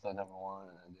where he's the number one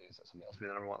and then days that somebody else will be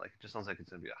the number one. Like it just sounds like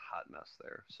it's gonna be a hot mess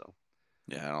there. So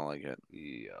Yeah, I don't like it.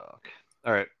 yuck.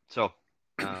 All right, so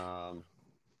um, All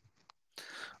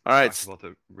we right, talked about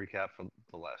the recap from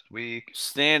the last week.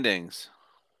 standings.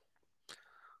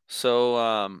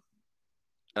 So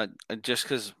just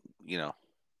because you know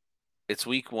it's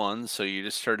week one, so you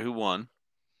just heard who won,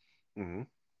 Mm-hmm.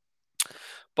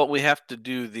 but we have to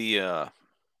do the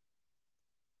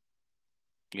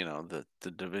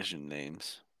the division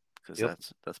names because Yep.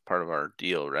 that's part of our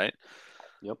deal, right?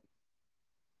 Yep.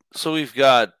 So we've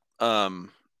got Uh-huh.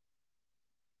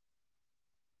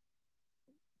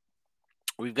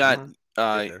 Get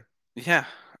uh there. yeah,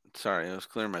 sorry, I was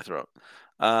clearing my throat.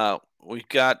 We've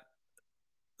got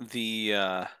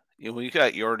the we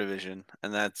got your division,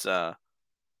 and that's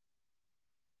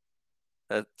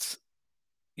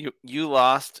you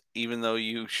lost even though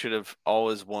you should have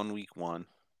always won week one.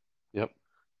 Yep.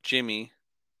 Jimmy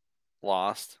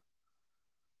lost.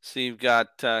 So you've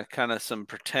got kind of some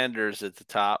pretenders at the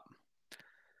top.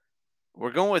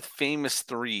 We're going with famous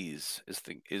threes is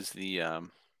the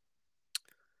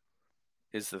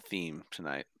theme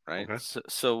tonight, right? Okay.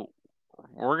 So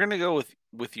we're gonna go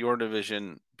with your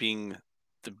division being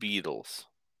the Beatles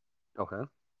Okay.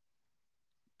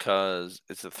 because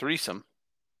it's a threesome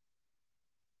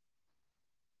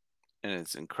and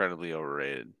it's incredibly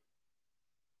overrated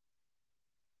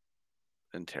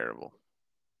and terrible.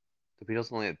 The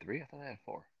Beatles only had three. I thought they had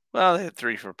four. Well, they had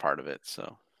three for part of it,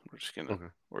 so we're just gonna Okay.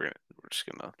 we're just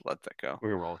gonna let that go.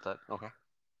 We're gonna roll with that. Okay.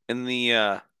 In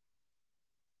the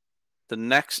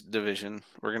next division,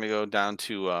 we're gonna go down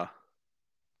to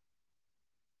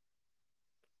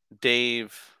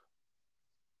Dave,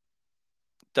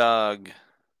 Doug,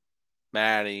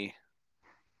 Maddie,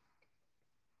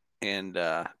 and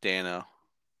Dano.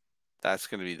 That's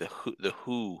gonna be the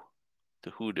Who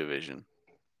division.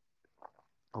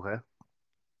 Okay.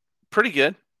 Pretty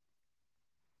good.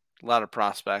 A lot of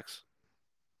prospects,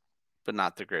 but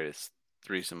not the greatest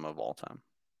threesome of all time.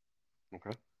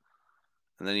 Okay.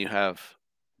 And then you have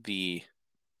the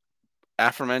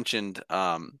aforementioned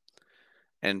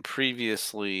and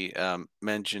previously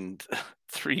mentioned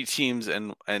three teams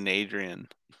and Adrian,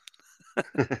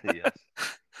 Yes.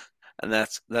 and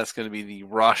that's going to be the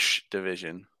Rush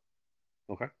division.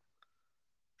 Okay.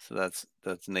 So that's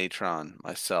Natron,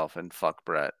 myself, and fuck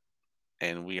Brett,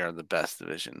 and we are the best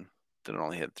division that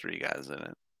only had three guys in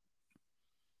it.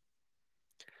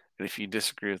 And if you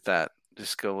disagree with that,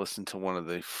 just go listen to one of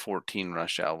the 14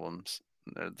 Rush albums.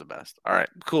 They're the best. All right,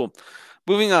 cool.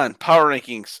 Moving on. Power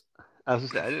rankings. I was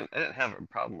just say I didn't have a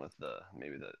problem with the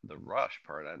rush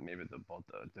part. Maybe the both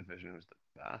the division was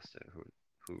the best and who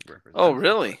Oh, represents it,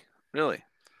 but really? Really?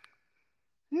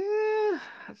 yeah,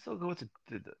 I'd still go with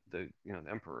the the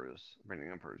Emperor's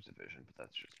reigning Emperor's division, but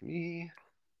that's just me.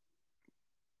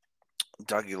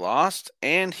 Dougie lost,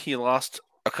 and he lost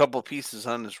a couple pieces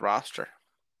on his roster.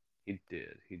 He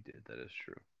did. That is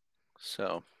true.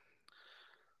 So,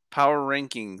 power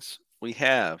rankings. We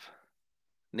have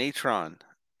Natron.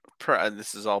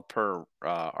 This is all per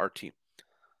RT.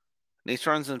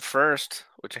 Natron's in first,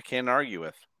 which I can't argue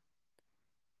with.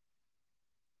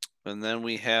 And then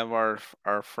we have our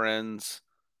friends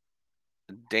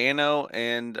Dano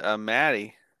and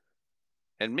Maddie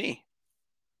and me.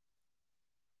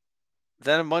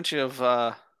 Then a bunch of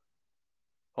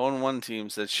 0-1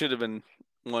 teams that should have been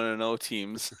 1-0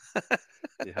 teams.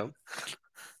 Yeah,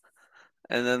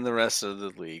 And then the rest of the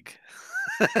league.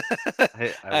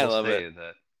 I I will love it.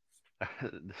 say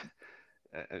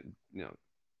that you know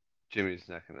Jimmy's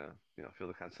not gonna feel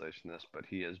the consolation in this, but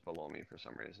he is below me for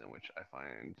some reason, which I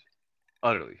find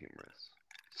utterly humorous.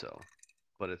 So,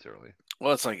 but it's early.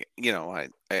 Well, it's like,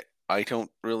 I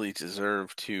don't really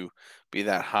deserve to be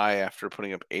that high after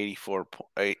putting up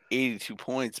 82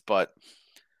 points, but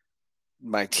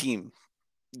my team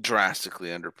drastically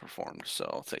underperformed, so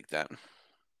I'll take that.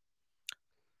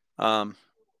 Um,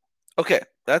 okay,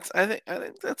 I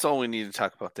think that's all we need to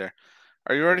talk about there.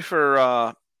 Are you ready Yep, for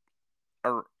a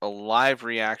live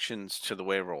reactions to the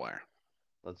waiver wire?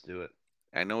 let's do it.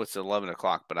 I know it's 11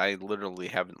 o'clock, but I literally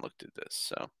haven't looked at this.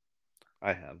 So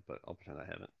I have, but I'll pretend I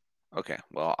haven't. okay,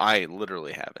 well I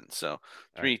literally haven't. So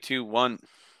All right. 3, 2, 1.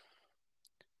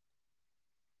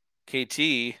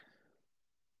 KT,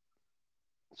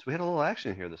 So we had a little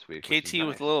action here this week, which is KT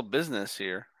with a nice. little business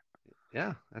here.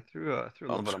 Yeah, I threw a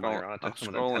Oh, little I'm bit of money scrolling. around. I I'm took some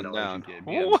of that ten scrolling dollars you down. gave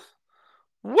me, Woo, and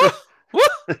woo,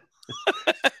 woo.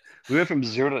 we went from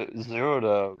zero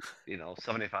to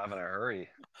 75 in a hurry.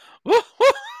 Woo,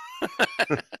 woo.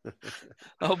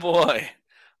 Oh boy.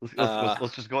 Let's, let's, Uh, let's,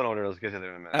 let's just go in order. Let's get to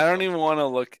there in a I minute. don't So even want to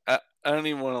look. I don't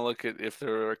even want to look at if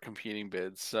there were competing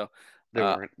bids. So, there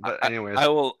weren't, but I anyways,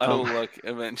 will. I um, will look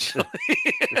eventually.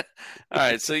 All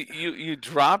right. So you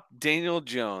dropped Daniel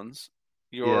Jones,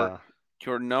 your yeah,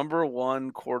 your number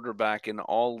one quarterback in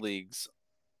all leagues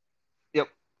yep,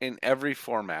 in every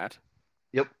format,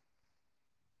 yep.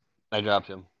 I dropped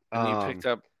him. and you picked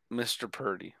up Mr.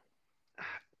 Purdy,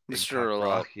 Big Mr. cock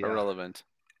Brock. Yeah. Irrelevant.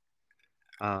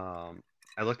 Um,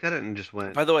 I looked at it and just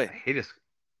went, By the I way, hate his.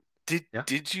 did Yeah.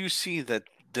 did you see that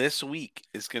this week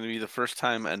is going to be the first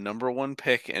time a number one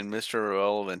pick and Mr.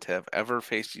 Irrelevant have ever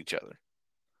faced each other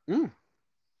Mm,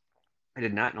 I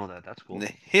did not know that. That's in cool. the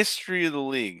history of the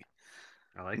league?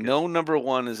 I like it. No number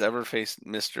one has ever faced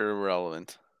Mr.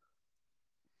 Irrelevant.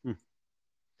 Hmm.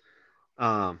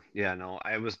 Yeah, no,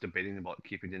 I was debating about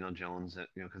keeping Daniel Jones,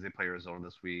 because they play Arizona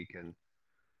this week,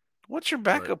 What's your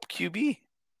but backup QB?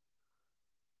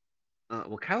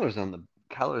 well, Kyler's in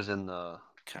the,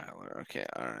 Kyler. Okay,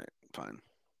 all right, fine.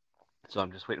 so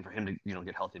I'm just waiting for him to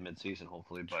get healthy mid-season,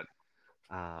 hopefully. But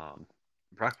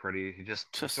Brock Purdy, he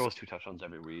Just throws 2 touchdowns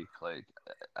every week. Like,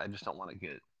 I just don't want to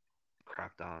get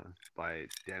crapped on by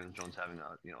Daniel Jones having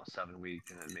a 7 week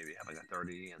and then maybe having a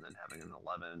 30 and then having an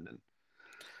 11, and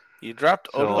you dropped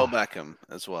so Odell Beckham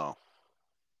as well.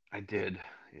 I did,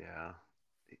 yeah,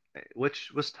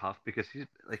 which was tough because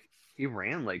he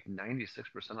ran like 96%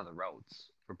 of the routes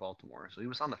for Baltimore, so he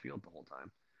was on the field the whole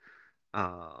time.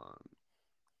 Um,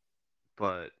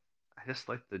 but I just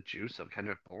like the juice of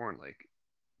Kendrick Bourne. Like,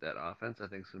 that offense, I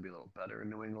think is going to be a little better in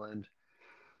New England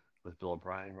with Bill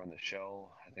O'Brien run the show.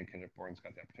 I think Kendrick Bourne's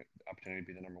got the opportunity to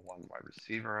be the number one wide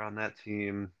receiver on that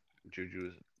team.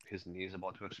 Juju's his knee's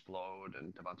about to explode,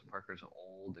 and Devonta Parker's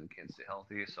old and can't stay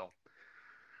healthy, so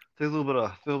take a little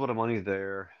bit of money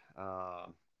there.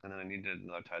 And then I needed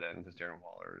another tight end because Darren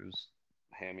Waller's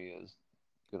hammy is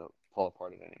gonna fall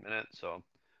apart at any minute. So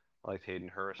I liked Hayden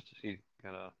Hurst. He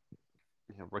kind of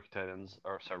rookie tight ends,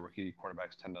 or sorry, rookie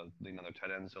quarterbacks tend to lean on their tight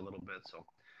ends a little bit. So,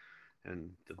 and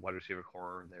the wide receiver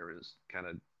core there is kind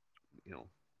of you know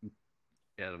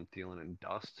Adam Thielen and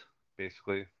dust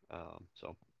basically.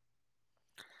 So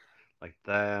like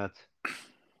that.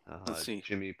 Let's see.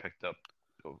 Jimmy picked up.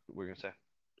 Oh, we're gonna say.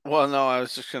 Well, no, I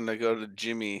was just going to go to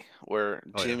Jimmy, where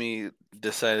Oh yeah. Jimmy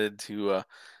decided to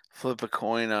flip a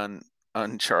coin on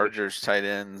Which Chargers tight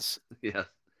ends, yes.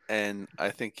 and I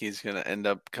think he's going to end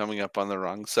up coming up on the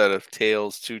wrong side of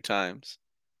tails 2 times.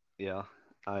 Yeah.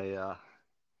 I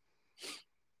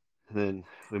And then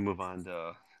we move on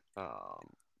to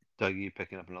Dougie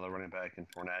picking up another running back in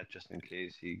Fournette just in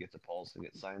case he gets a pulse and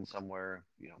gets signed somewhere.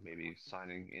 Maybe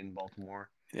signing in Baltimore.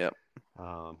 Yep.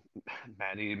 Um,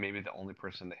 Maddie, maybe the only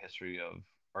person in the history of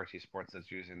RT Sports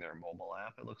that's using their mobile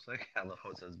app. It looks like I love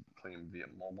how it says playing via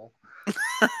mobile.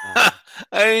 I Um,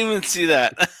 didn't even see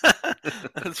that.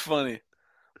 That's funny.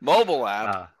 Mobile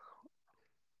app. uh,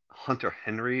 Hunter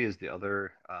Henry is the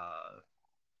other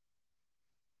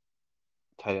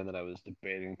tight end that I was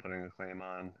debating putting a claim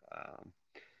on.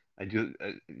 I do,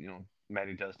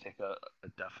 Maddie does take a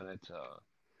definite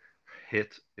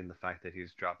hit in the fact that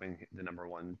he's dropping the number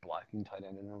one blocking tight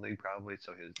end in the league, probably.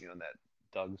 So that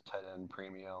Doug's tight end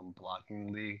premium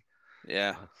blocking league.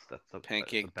 Yeah. That's a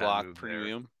Pancake bad block move there.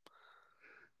 premium.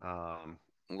 Um,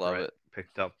 Love Brett it.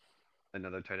 picked up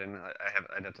another tight end.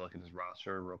 I'd have to look at his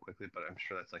roster real quickly, but I'm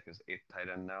sure that's like his eighth tight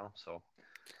end now. So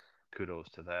kudos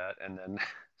to that. And then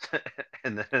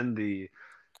and then the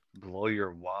blow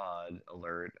your wad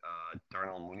alert,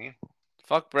 Darnell Mooney.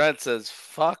 Fuck Brad says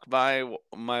fuck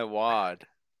my wad.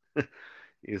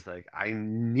 He's like, I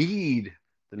need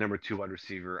the number two wide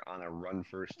receiver on a run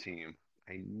first team.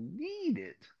 I need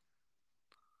it.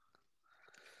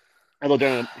 Although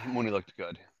Darnell Mooney looked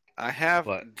good, I have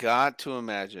but got to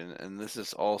imagine, and this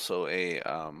is also a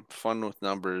fun with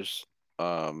numbers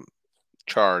um,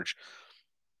 charge.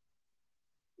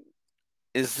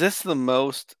 Is this the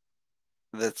most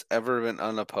that's ever been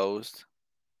unopposed?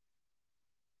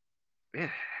 it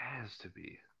has to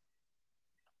be,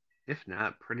 if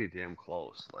not pretty damn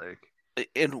close. Like,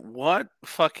 In what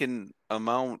fucking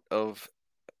amount of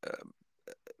uh,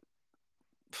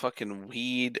 fucking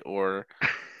weed or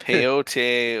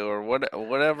peyote or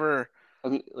whatever? I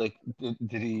mean, like,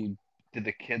 did he? Did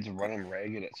the kids run him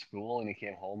ragged at school and he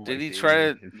came home Did like he dazed try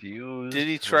and to did confused?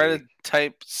 he try Like, to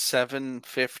type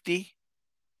 750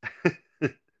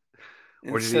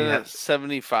 or did he instead have? of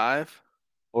 75?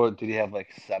 Or did he have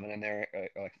like seven in there,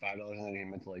 or like $5 in there? And he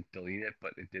meant to like delete it,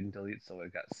 but it didn't delete, so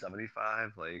it got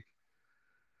 75. Like,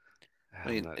 I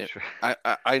I'm mean, not sure.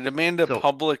 I demand So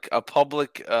a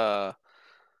public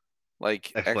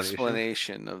like explanation.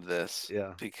 explanation of this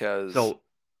Yeah. because So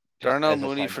just Darnell as a Mooney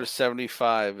side for note,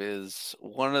 75 is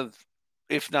one of,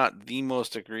 if not the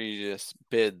most egregious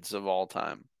bids of all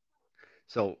time.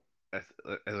 so as,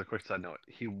 as a quick side note,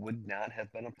 he would not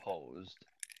have been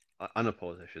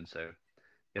unopposed, I should say,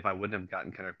 if I wouldn't have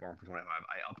gotten Kendrick Bourne for 25.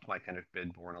 I upped my Kendrick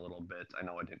bid Bourne a little bit. I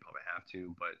know I didn't probably have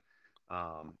to, but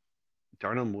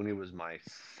Darnell Mooney was my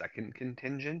second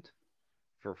contingent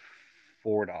for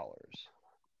 $4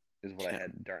 is what I Okay.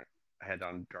 had. I had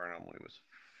on Darnell Mooney was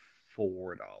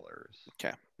 $4,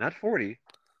 Okay. not 40,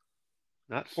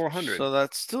 not 400, So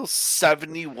that's still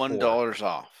but $71 four.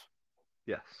 off.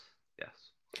 Yes,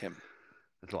 yes, Okay.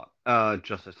 that's a lot.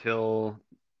 Justice Hill,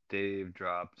 Dave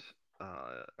dropped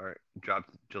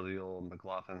Jaleel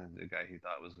McLaughlin, the guy he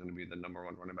thought was going to be the number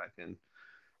one running back in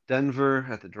Denver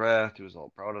at the draft. He was all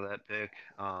proud of that pick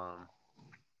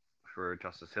for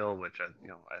Justice Hill, which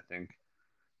I think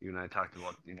you and I talked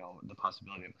about, the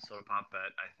possibility of a soda pop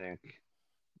bet. I think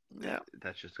Yeah.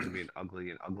 that's just going to be an ugly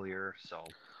and uglier.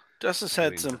 So Justice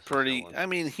had between some Justice Hill pretty, and I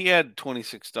mean, he had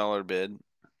 $26 bid.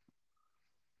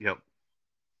 yep,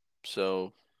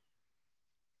 So,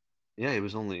 yeah, he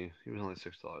was only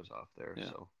 $6 off there. yeah,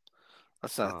 So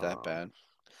that's not that um, bad.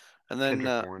 And then,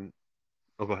 Kendrick Bourne.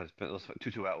 Oh, go ahead. Let's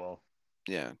Tutu Atwell.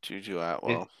 yeah, Juju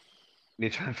Nate, Atwell.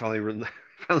 Nate finally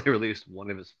finally released one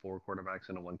of his four quarterbacks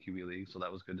in a one QB league, so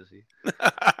that was good to see.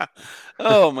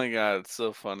 Oh my God, it's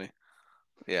so funny.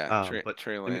 Yeah, But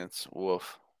Trey I mean, Lance.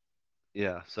 Woof.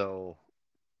 yeah. So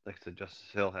like I said,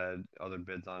 Justice Hill had other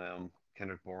bids on him.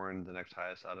 Kendrick Bourne, the next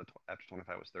highest out of after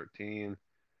 25 was 13.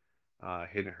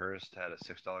 Hayden Hurst had a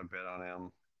 $6 bid on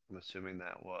him. I'm assuming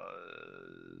that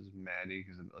was Maddie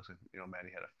because it looks like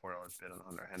Maddie had a $4 bid on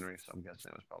Hunter Henry, so I'm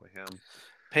guessing it was probably him.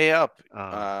 Pay up.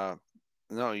 Uh,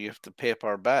 No, you have to pay up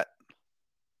our bet.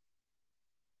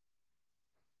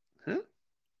 huh?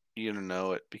 You don't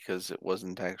know it because it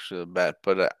wasn't actually a bet,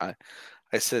 but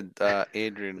I said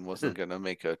Adrian wasn't gonna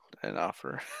make an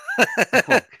offer.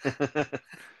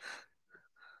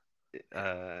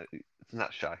 Oh, it's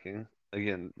not shocking.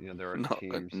 Again, there are No,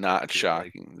 teams I not feel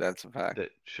like shocking. That's a fact.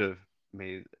 that should have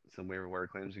made some waiver wire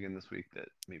claims again this week that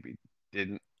maybe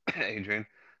didn't. Adrian,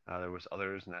 there was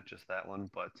others, not just that one,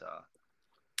 but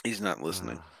He's not uh,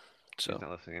 listening. he's So,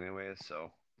 not listening anyways.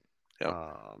 So, yep.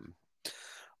 um,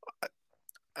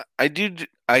 I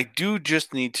do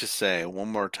just need to say one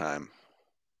more time.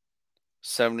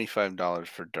 $75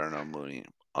 for Darnell Mooney,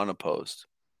 unopposed.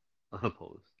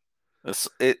 unopposed.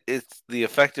 It's the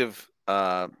effective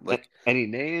Any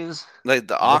nays? like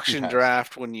the Look who auction passed.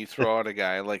 draft when you throw out a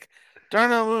guy like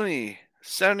Darnell Mooney.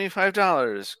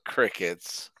 $75.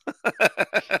 Crickets.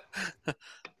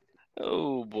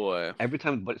 Oh boy. Every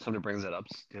time somebody brings that up,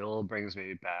 still brings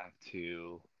me back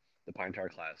to the Pine Tar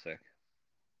Classic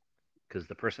because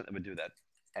the person that would do that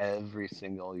every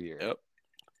single year, Yep.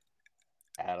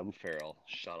 Adam Farrell.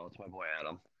 Shout out to my boy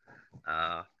Adam.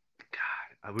 God,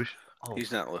 I wish. Oh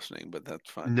He's not listening, but that's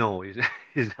fine. no, he's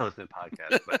he's not listening to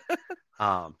podcasts. But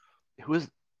um, who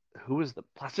is the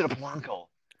Placido Polanco?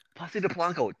 Placido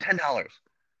Polanco, $10. And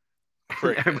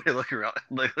Cricket. everybody looking around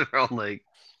like,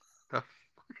 the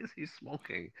fuck is he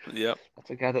smoking? Yep. That's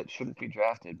a guy that shouldn't be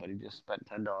drafted, but he just spent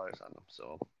 $10 on him.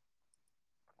 So,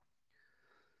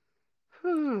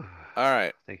 whew. All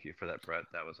right. Thank you for that, Brett.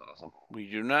 That was awesome. We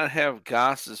do not have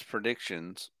Goss's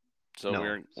predictions, so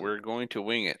No, we're going to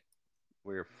wing it.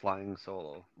 we're flying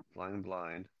solo, flying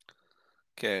blind.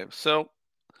 Okay. So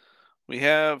we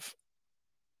have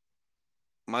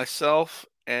myself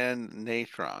and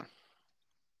Natron.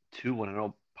 Two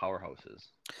 1-0 powerhouses.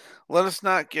 Let us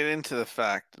not get into the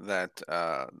fact that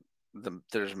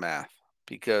there's math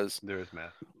because There is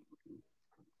math.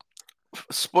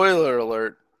 spoiler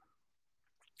alert.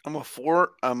 I'm a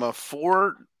four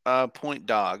point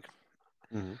dog.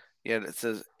 Mm-hmm. Yet it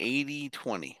says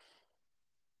 80-20.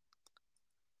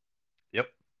 Yep.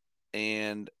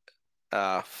 And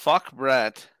fuck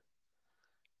Brett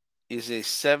is a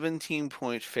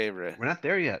 17-point favorite. We're not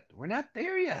there yet. We're not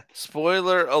there yet.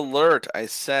 Spoiler alert. I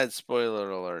said spoiler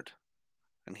alert.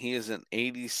 And he is an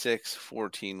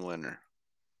 86-14 winner.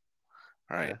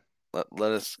 All right. Okay.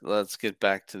 Let's get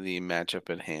back to the matchup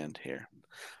at hand here.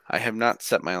 I have not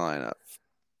set my lineup.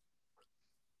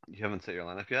 You haven't set your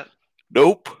lineup yet?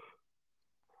 Nope.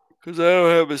 Because I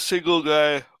don't have a single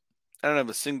guy. I don't have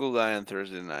a single guy on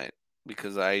Thursday night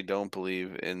because I don't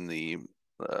believe in the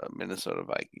Minnesota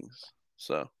Vikings.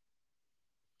 So,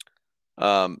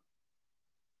 but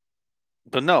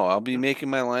no, I'll be making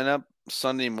my lineup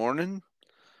Sunday morning,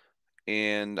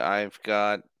 and I've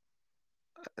got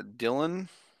Dylan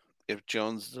if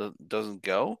Jones doesn't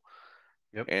go,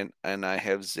 Yep. and I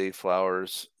have Zay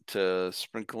Flowers to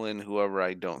sprinkle in whoever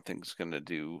I don't think is going to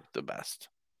do the best,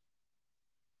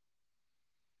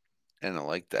 and I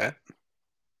like that.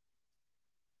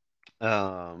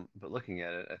 Okay. But looking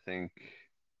at it, I think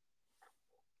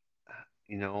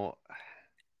you know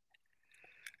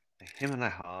him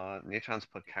and Natron's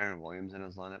put Kyron Williams in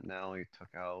his lineup now. He took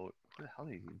out who the hell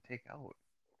did he even take out?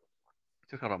 He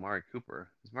took out Amari Cooper.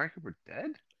 Is Amari Cooper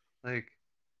dead? Like,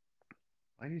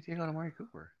 why did you take out Amari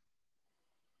Cooper?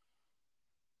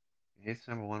 He's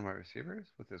number one wide receivers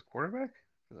with his quarterback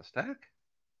for the stack.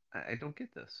 I don't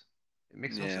get this. It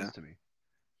makes no Yeah, sense to me.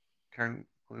 Kyron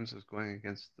Williams is going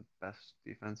against the best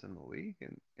defense in the league,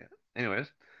 and yeah. Anyways,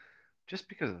 just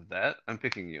because of that, I'm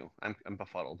picking you. I'm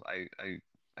befuddled. I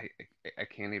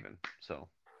can't even. So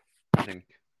I think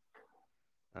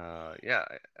yeah,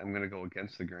 I'm gonna go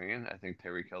against the grain. I think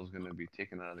Tyreek Hill's gonna be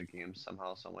taken out of the game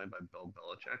somehow, some way by Bill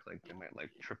Belichick. Like they might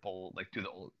like triple, like do the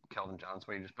old Calvin Johnson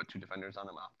way, and just put two defenders on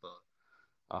him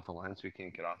off the line, so he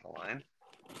can't get off the line.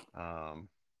 Um,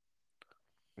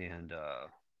 and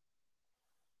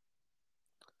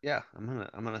yeah,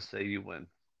 I'm gonna say you win.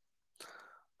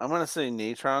 I'm gonna say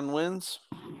Natron wins.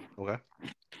 Okay.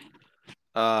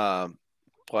 Um,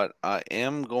 but I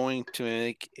am going to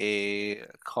make a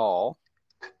call.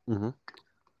 Mm-hmm.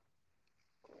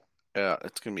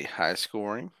 It's gonna be high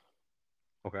scoring.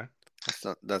 Okay.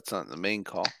 That's not the main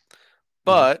call, Mm-hmm.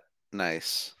 but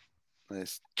nice.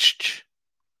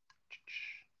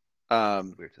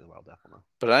 Um, Weird to the wild apple now.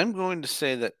 but I'm going to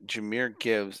say that Jameer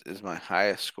Gibbs is my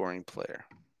highest scoring player.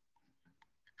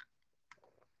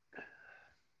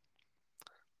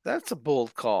 That's a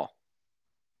bold call.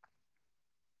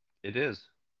 It is.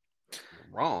 You're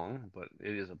wrong, but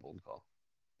it is a bold call.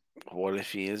 What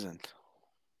if he isn't?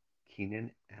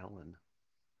 Keenan Allen.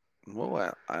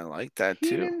 Well, I like that too.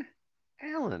 Keenan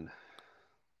Allen.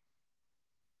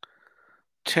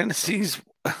 Tennessee's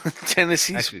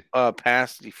Actually,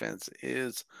 pass defense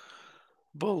is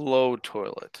below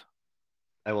toilet.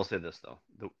 I will say this though: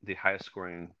 the highest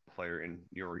scoring player in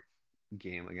your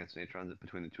game against Natron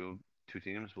between the two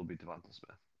teams will be Devonta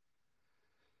Smith.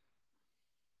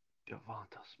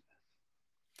 Devonta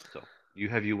Smith. So you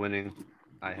have you winning.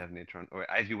 I have Natron. Or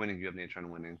I have you winning. You have Natron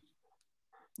winning.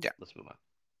 Yeah, Let's move on.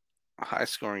 high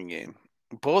scoring game.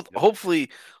 Both Yep.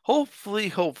 hopefully,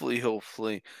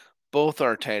 both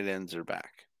our tight ends are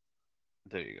back.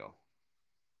 There you go.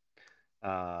 The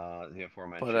But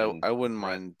aforementioned I wouldn't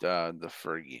Brett. mind the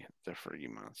Fergie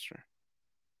monster.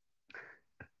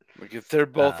 Like if they're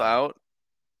both Uh, out,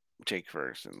 Jake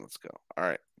Ferguson. Let's go. All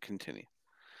right, continue.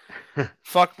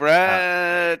 Fuck uh,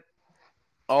 Brett.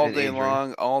 all and day Adrian.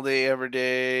 long, all day, every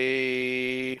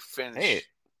day. Hey, Finish.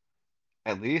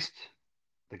 at least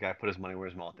the guy put his money where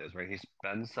his mouth is, right? He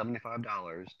spends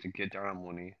 $75 to get Darnell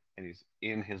Mooney, and he's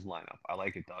in his lineup. I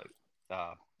like it, Doug.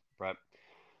 Brett,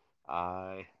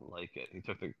 I like it. He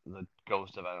took the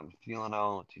ghost of Adam Thielen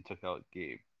out. He took out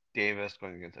Gabe Davis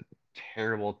going against a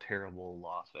terrible, terrible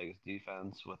Las Vegas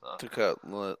defense with a Took out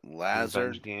revenge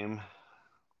Lazard. game.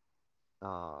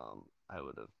 I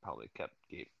would have probably kept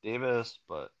Gabe Davis,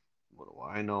 but what do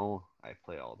I know? I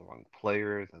play all the wrong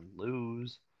players and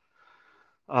lose.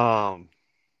 Um,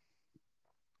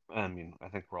 I mean, I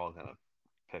think we're all gonna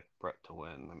pick Brett to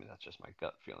win. I mean, that's just my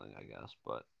gut feeling, I guess.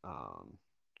 But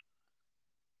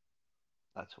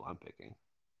that's who I'm picking.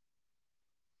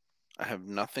 I have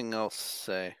nothing else to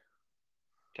say.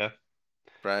 Okay.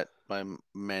 Brett by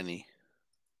many.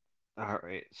 All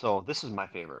right. So this is my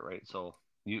favorite, right? So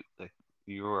you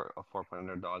were a 4 point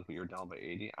underdog, but you're down by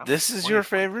 80. I'm a This is 20 your point.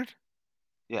 favorite?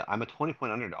 Yeah, I'm a 20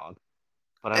 point underdog,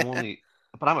 but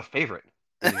I'm a favorite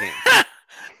in the game.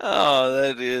 Oh,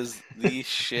 that is the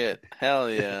shit. Hell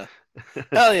yeah.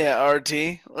 Hell yeah,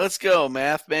 RT. Let's go,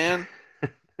 math man.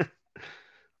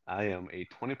 I am a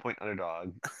 20 point underdog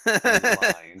on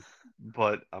the line,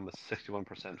 but I'm a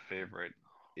 61% favorite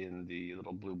in the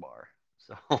little blue bar.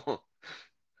 So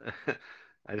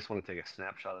I just want to take a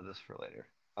snapshot of this for later.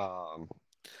 Um,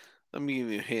 Let me give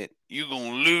you a hint. You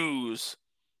gonna lose.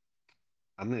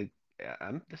 I'm gonna.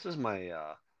 Yeah, this is my.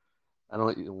 I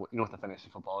don't know. You know what the fantasy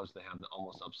football is? They have the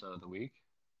almost upset of the week.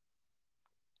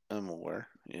 I'm aware.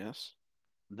 Yes.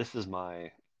 This is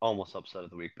my almost upset of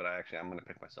the week, but I'm gonna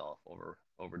pick myself over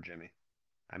Jimmy.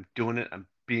 I'm doing it. I'm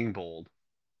being bold.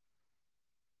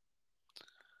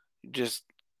 Just,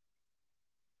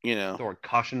 you know, Throwing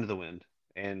caution to the wind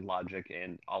and logic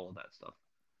and all of that stuff.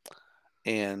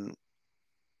 and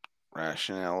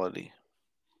rationality.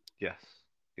 Yes,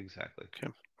 exactly.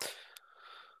 Okay.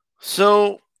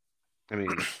 So, I mean,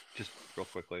 just real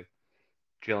quickly,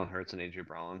 Jalen Hurts and AJ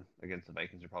Brown against the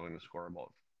Vikings are probably going to score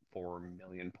about 4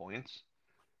 million points.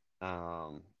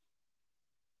 Um,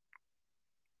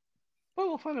 but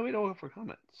we'll find a way to overcome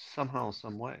it somehow,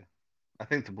 some way. I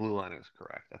think the blue line is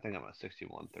correct. I think I'm a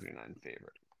 61-39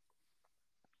 favorite.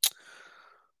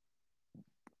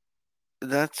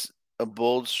 that's a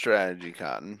bold strategy,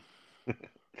 Cotton.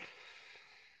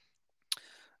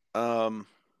 Um,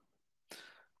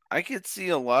 I could see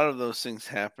a lot of those things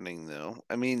happening, though.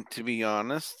 I mean, to be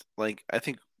honest, like, I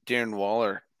think Darren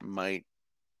Waller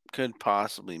could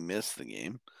possibly miss the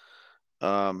game.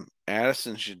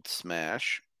 Addison should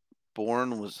smash.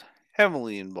 Bourne was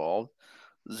heavily involved.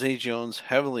 Zay Jones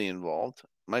heavily involved.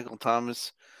 Michael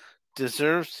Thomas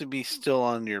deserves to be still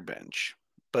on your bench,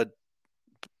 but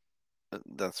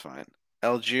that's fine.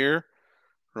 Algier,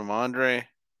 Ramondre,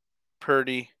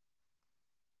 Purdy,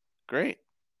 great.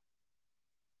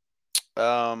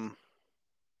 Um,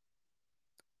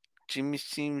 Jimmy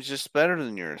seems just better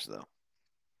than yours though.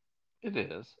 It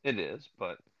is,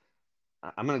 but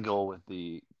I'm going to go with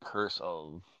the curse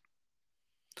of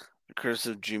The curse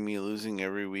of Jimmy losing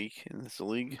every week in this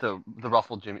league. the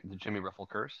Jimmy Ruffle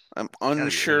curse. I'm It's got to be. I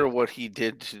unsure mean, what he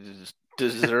did to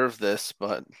deserve this,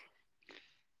 but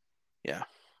yeah,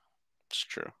 it's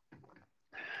true.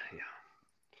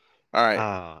 All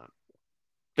yeah. right,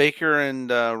 Baker and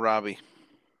Robbie.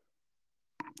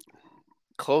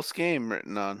 Close game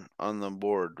written on the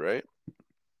board, right?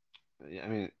 Yeah, I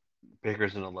mean,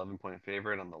 Baker's an 11 point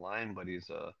favorite on the line, but he's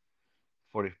a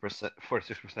 40%,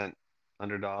 46%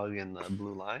 underdog in the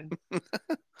blue line.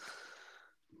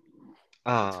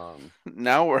 Um,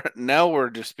 Now we're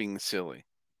just being silly.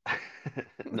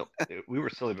 no, we were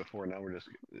silly before. Now we're just,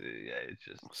 yeah, it's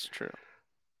just, It's true.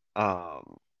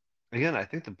 um, again, I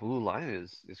think the blue line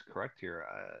is correct here.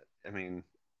 I mean,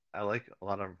 I like a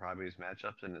lot of Robbie's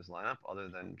matchups in his lineup, other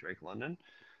than Drake London,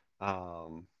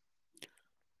 um,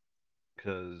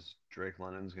 because Drake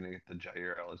London's going to get the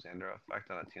Jair Alexander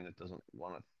effect on a team that doesn't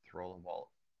want to throw the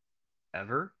ball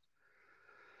ever.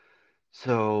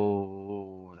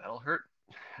 So that'll hurt.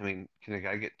 I mean, can a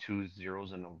guy get 2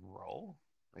 zeros in a row?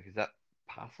 Like, is that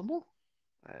possible?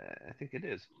 I think it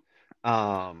is.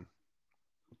 Um,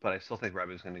 but I still think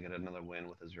Robbie's going to get another win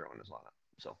with a zero in his lineup.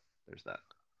 So there's that.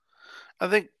 I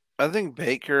think I think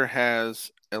Baker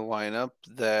has a lineup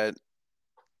that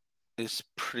is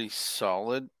pretty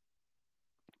solid.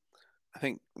 I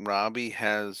think Robbie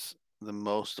has the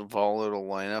most volatile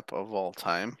lineup of all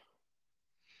time.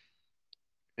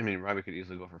 I mean, Robbie could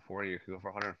easily go for 40 or could go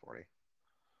for 140.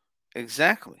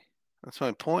 Exactly. That's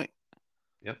my point.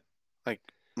 Yep. Like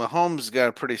Mahomes got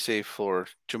a pretty safe floor.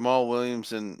 Jamal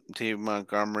Williams and David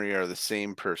Montgomery are the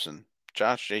same person.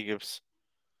 Josh Jacobs,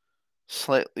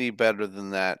 slightly better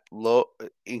than that. Low,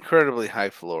 incredibly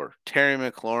high floor. Terry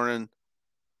McLaurin,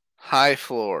 high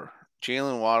floor.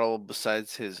 Jalen Waddle,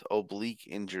 besides his oblique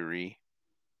injury,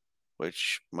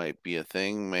 which might be a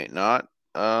thing, might not.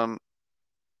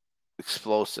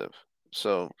 Explosive.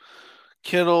 So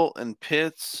Kittle and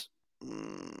Pitts,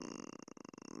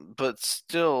 but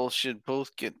still should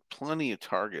both get plenty of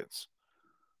targets.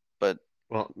 But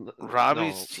Well,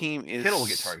 Robbie's no, team Kittle will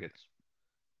get is targets.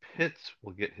 Pitts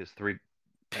will get his three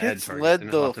bad Pitts targets, and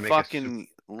he'll have to make a super.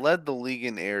 led the league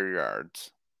in air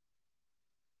yards.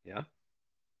 Yeah,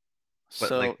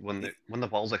 but like So when the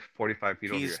ball's like 45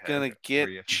 feet over he's your head, gonna where get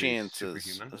you have to be chances.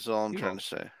 superhuman, That's all I'm he trying will. to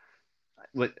say.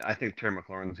 What I think Terry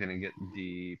McLaurin's going to get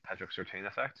the Patrick Surtain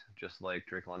effect, just like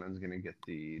Drake London's going to get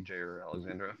the Jair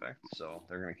Alexander effect. So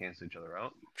they're going to cancel each other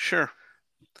out. Sure.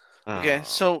 Okay. Um,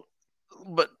 So,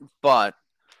 but but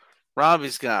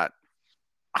Robbie's got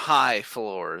high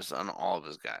floors on all of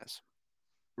his guys.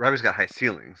 Robbie's got high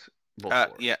ceilings, both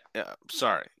floors, Yeah.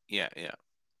 Sorry. Yeah.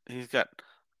 He's got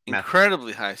massively.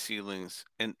 incredibly high ceilings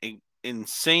and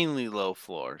insanely low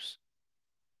floors.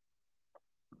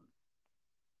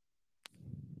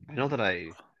 I know that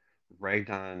I ragged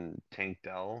on Tank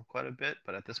Dell quite a bit,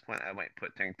 but at this point, I might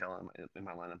put Tank Dell in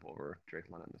my lineup over Drake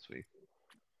London this week,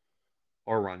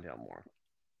 or Rondale Moore.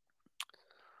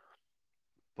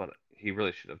 But he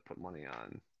really should have put money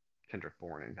on Kendrick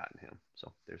Bourne and gotten him.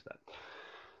 So there's that.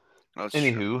 That's true.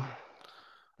 Anywho,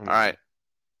 let All me right. see.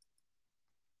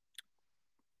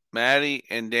 Maddie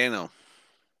and Dano.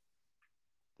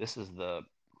 This is the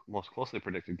most closely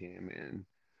predicted game in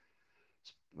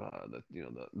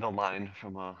the line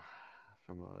from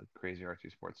crazy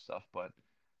RT sports stuff. But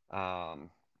um,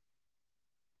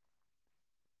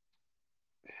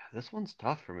 yeah, this one's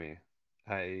tough for me.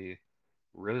 I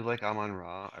really like Amon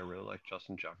Ra. I really like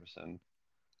Justin Jefferson.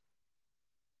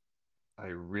 I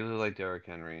really like Derrick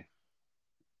Henry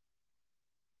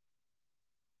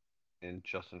and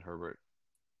Justin Herbert,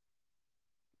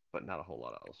 but not a whole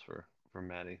lot else for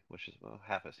Maddie, which is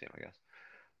half his team, I guess.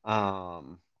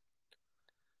 Um,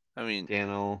 I mean,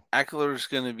 Dano, Eckler's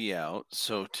going to be out,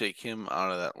 so take him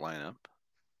out of that lineup.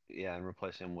 yeah, and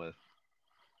replace him with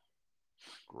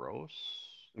Gross.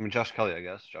 I mean, Josh Kelly, I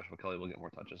guess. Joshua Kelly will get more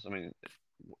touches. I mean,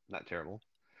 not terrible.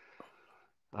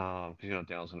 Because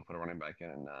Daniel's going to put a running back in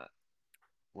and not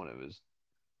one of his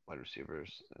wide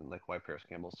receivers, and like why Paris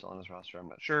Campbell's still on his roster, I'm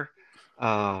not sure.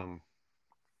 Um,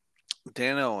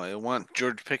 Dano, I want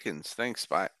George Pickens. Thanks,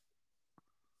 bye.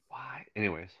 why?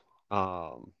 Anyways,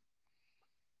 um,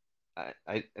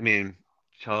 I mean,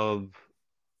 Chubb,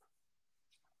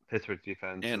 Pittsburgh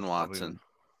defense And is probably Watson.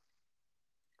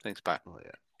 Thanks, bye. oh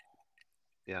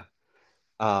yeah.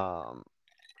 Um,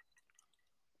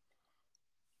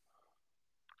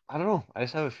 I don't know. I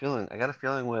just have a feeling. I got a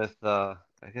feeling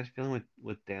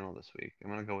with Daniel this week. I'm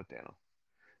gonna go with Daniel.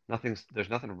 There's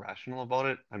nothing rational about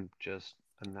it. I'm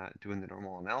not doing the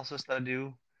normal analysis that I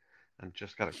do. I'm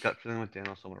just got a gut feeling with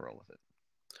Daniel, so I'm gonna roll with it.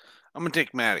 I'm going to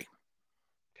take Maddie.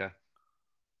 Okay.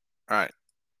 All right.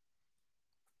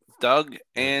 Doug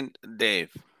And and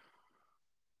Dave.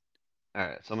 all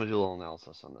right, so I'm gonna do a little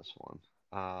analysis on this one.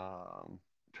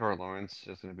 Trevor Lawrence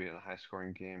is gonna be in a high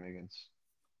scoring game against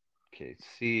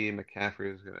KC.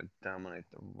 McCaffrey is gonna dominate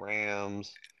the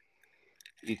Rams.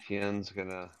 ETN's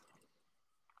gonna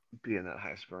be in that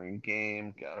high scoring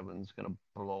game. Godwin's gonna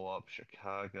blow up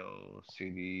Chicago.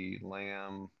 CD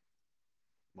Lamb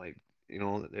might,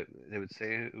 they would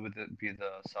say it would be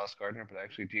the Sauce Gardner, but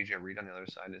actually DJ Reed on the other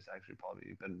side has actually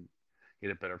probably been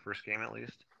get a better first game at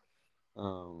least.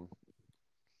 Um,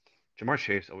 Jamar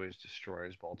Chase always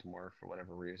destroys Baltimore for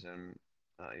whatever reason.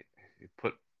 He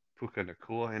put Puka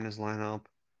Nakua in his lineup.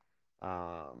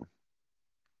 Um,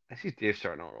 I see Dave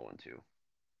starting out rolling too.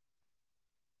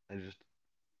 I just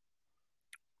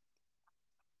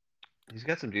he's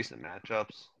got some decent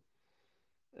matchups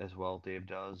as well. Dave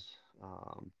does.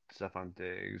 Stephon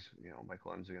Diggs,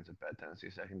 Michael Evans against a bad Tennessee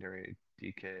secondary.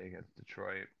 DK against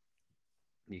Detroit.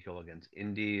 Nico against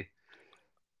Indy.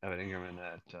 Evan Ingram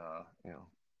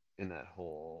in that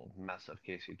whole mess of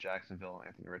KC Jacksonville.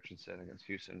 Anthony Richardson against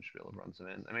Houston should be able to run some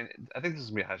in. I mean, I think this is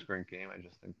gonna be a high scoring game.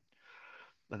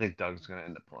 I think Doug's gonna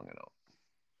end up pulling it out.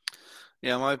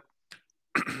 Yeah,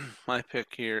 my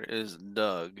pick here is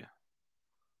Doug.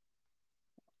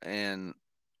 And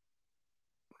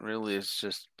really it's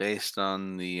just based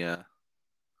on the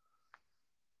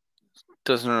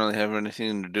doesn't really have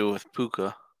anything to do with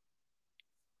Puka.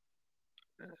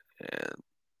 Uh,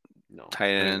 No,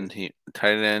 tight I mean end,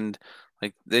 tight end.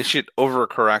 Like they should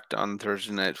overcorrect on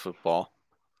Thursday night football,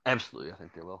 absolutely, I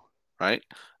think they will right?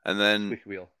 And then squeak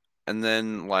wheel.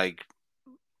 like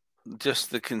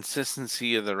just the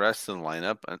consistency of the rest of the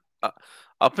lineup.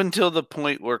 Up until the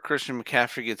point where Christian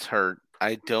McCaffrey gets hurt,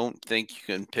 I don't think you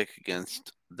can pick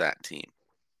against that team.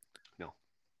 No.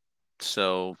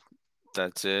 So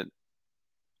that's it.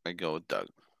 I go with Doug.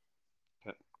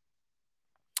 Okay.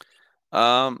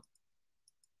 Um,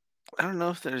 I don't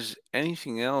know if there's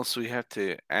anything else we have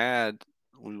to add.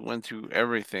 We went through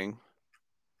everything.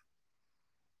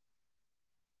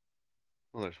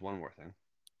 Well, there's one more thing,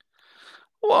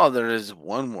 Well, there is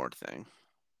one more thing.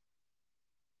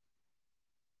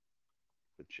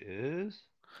 which is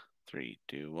 3,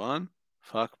 2, 1.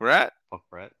 Fuck Brett. fuck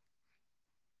Brett.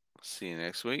 See you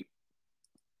next week.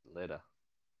 Later.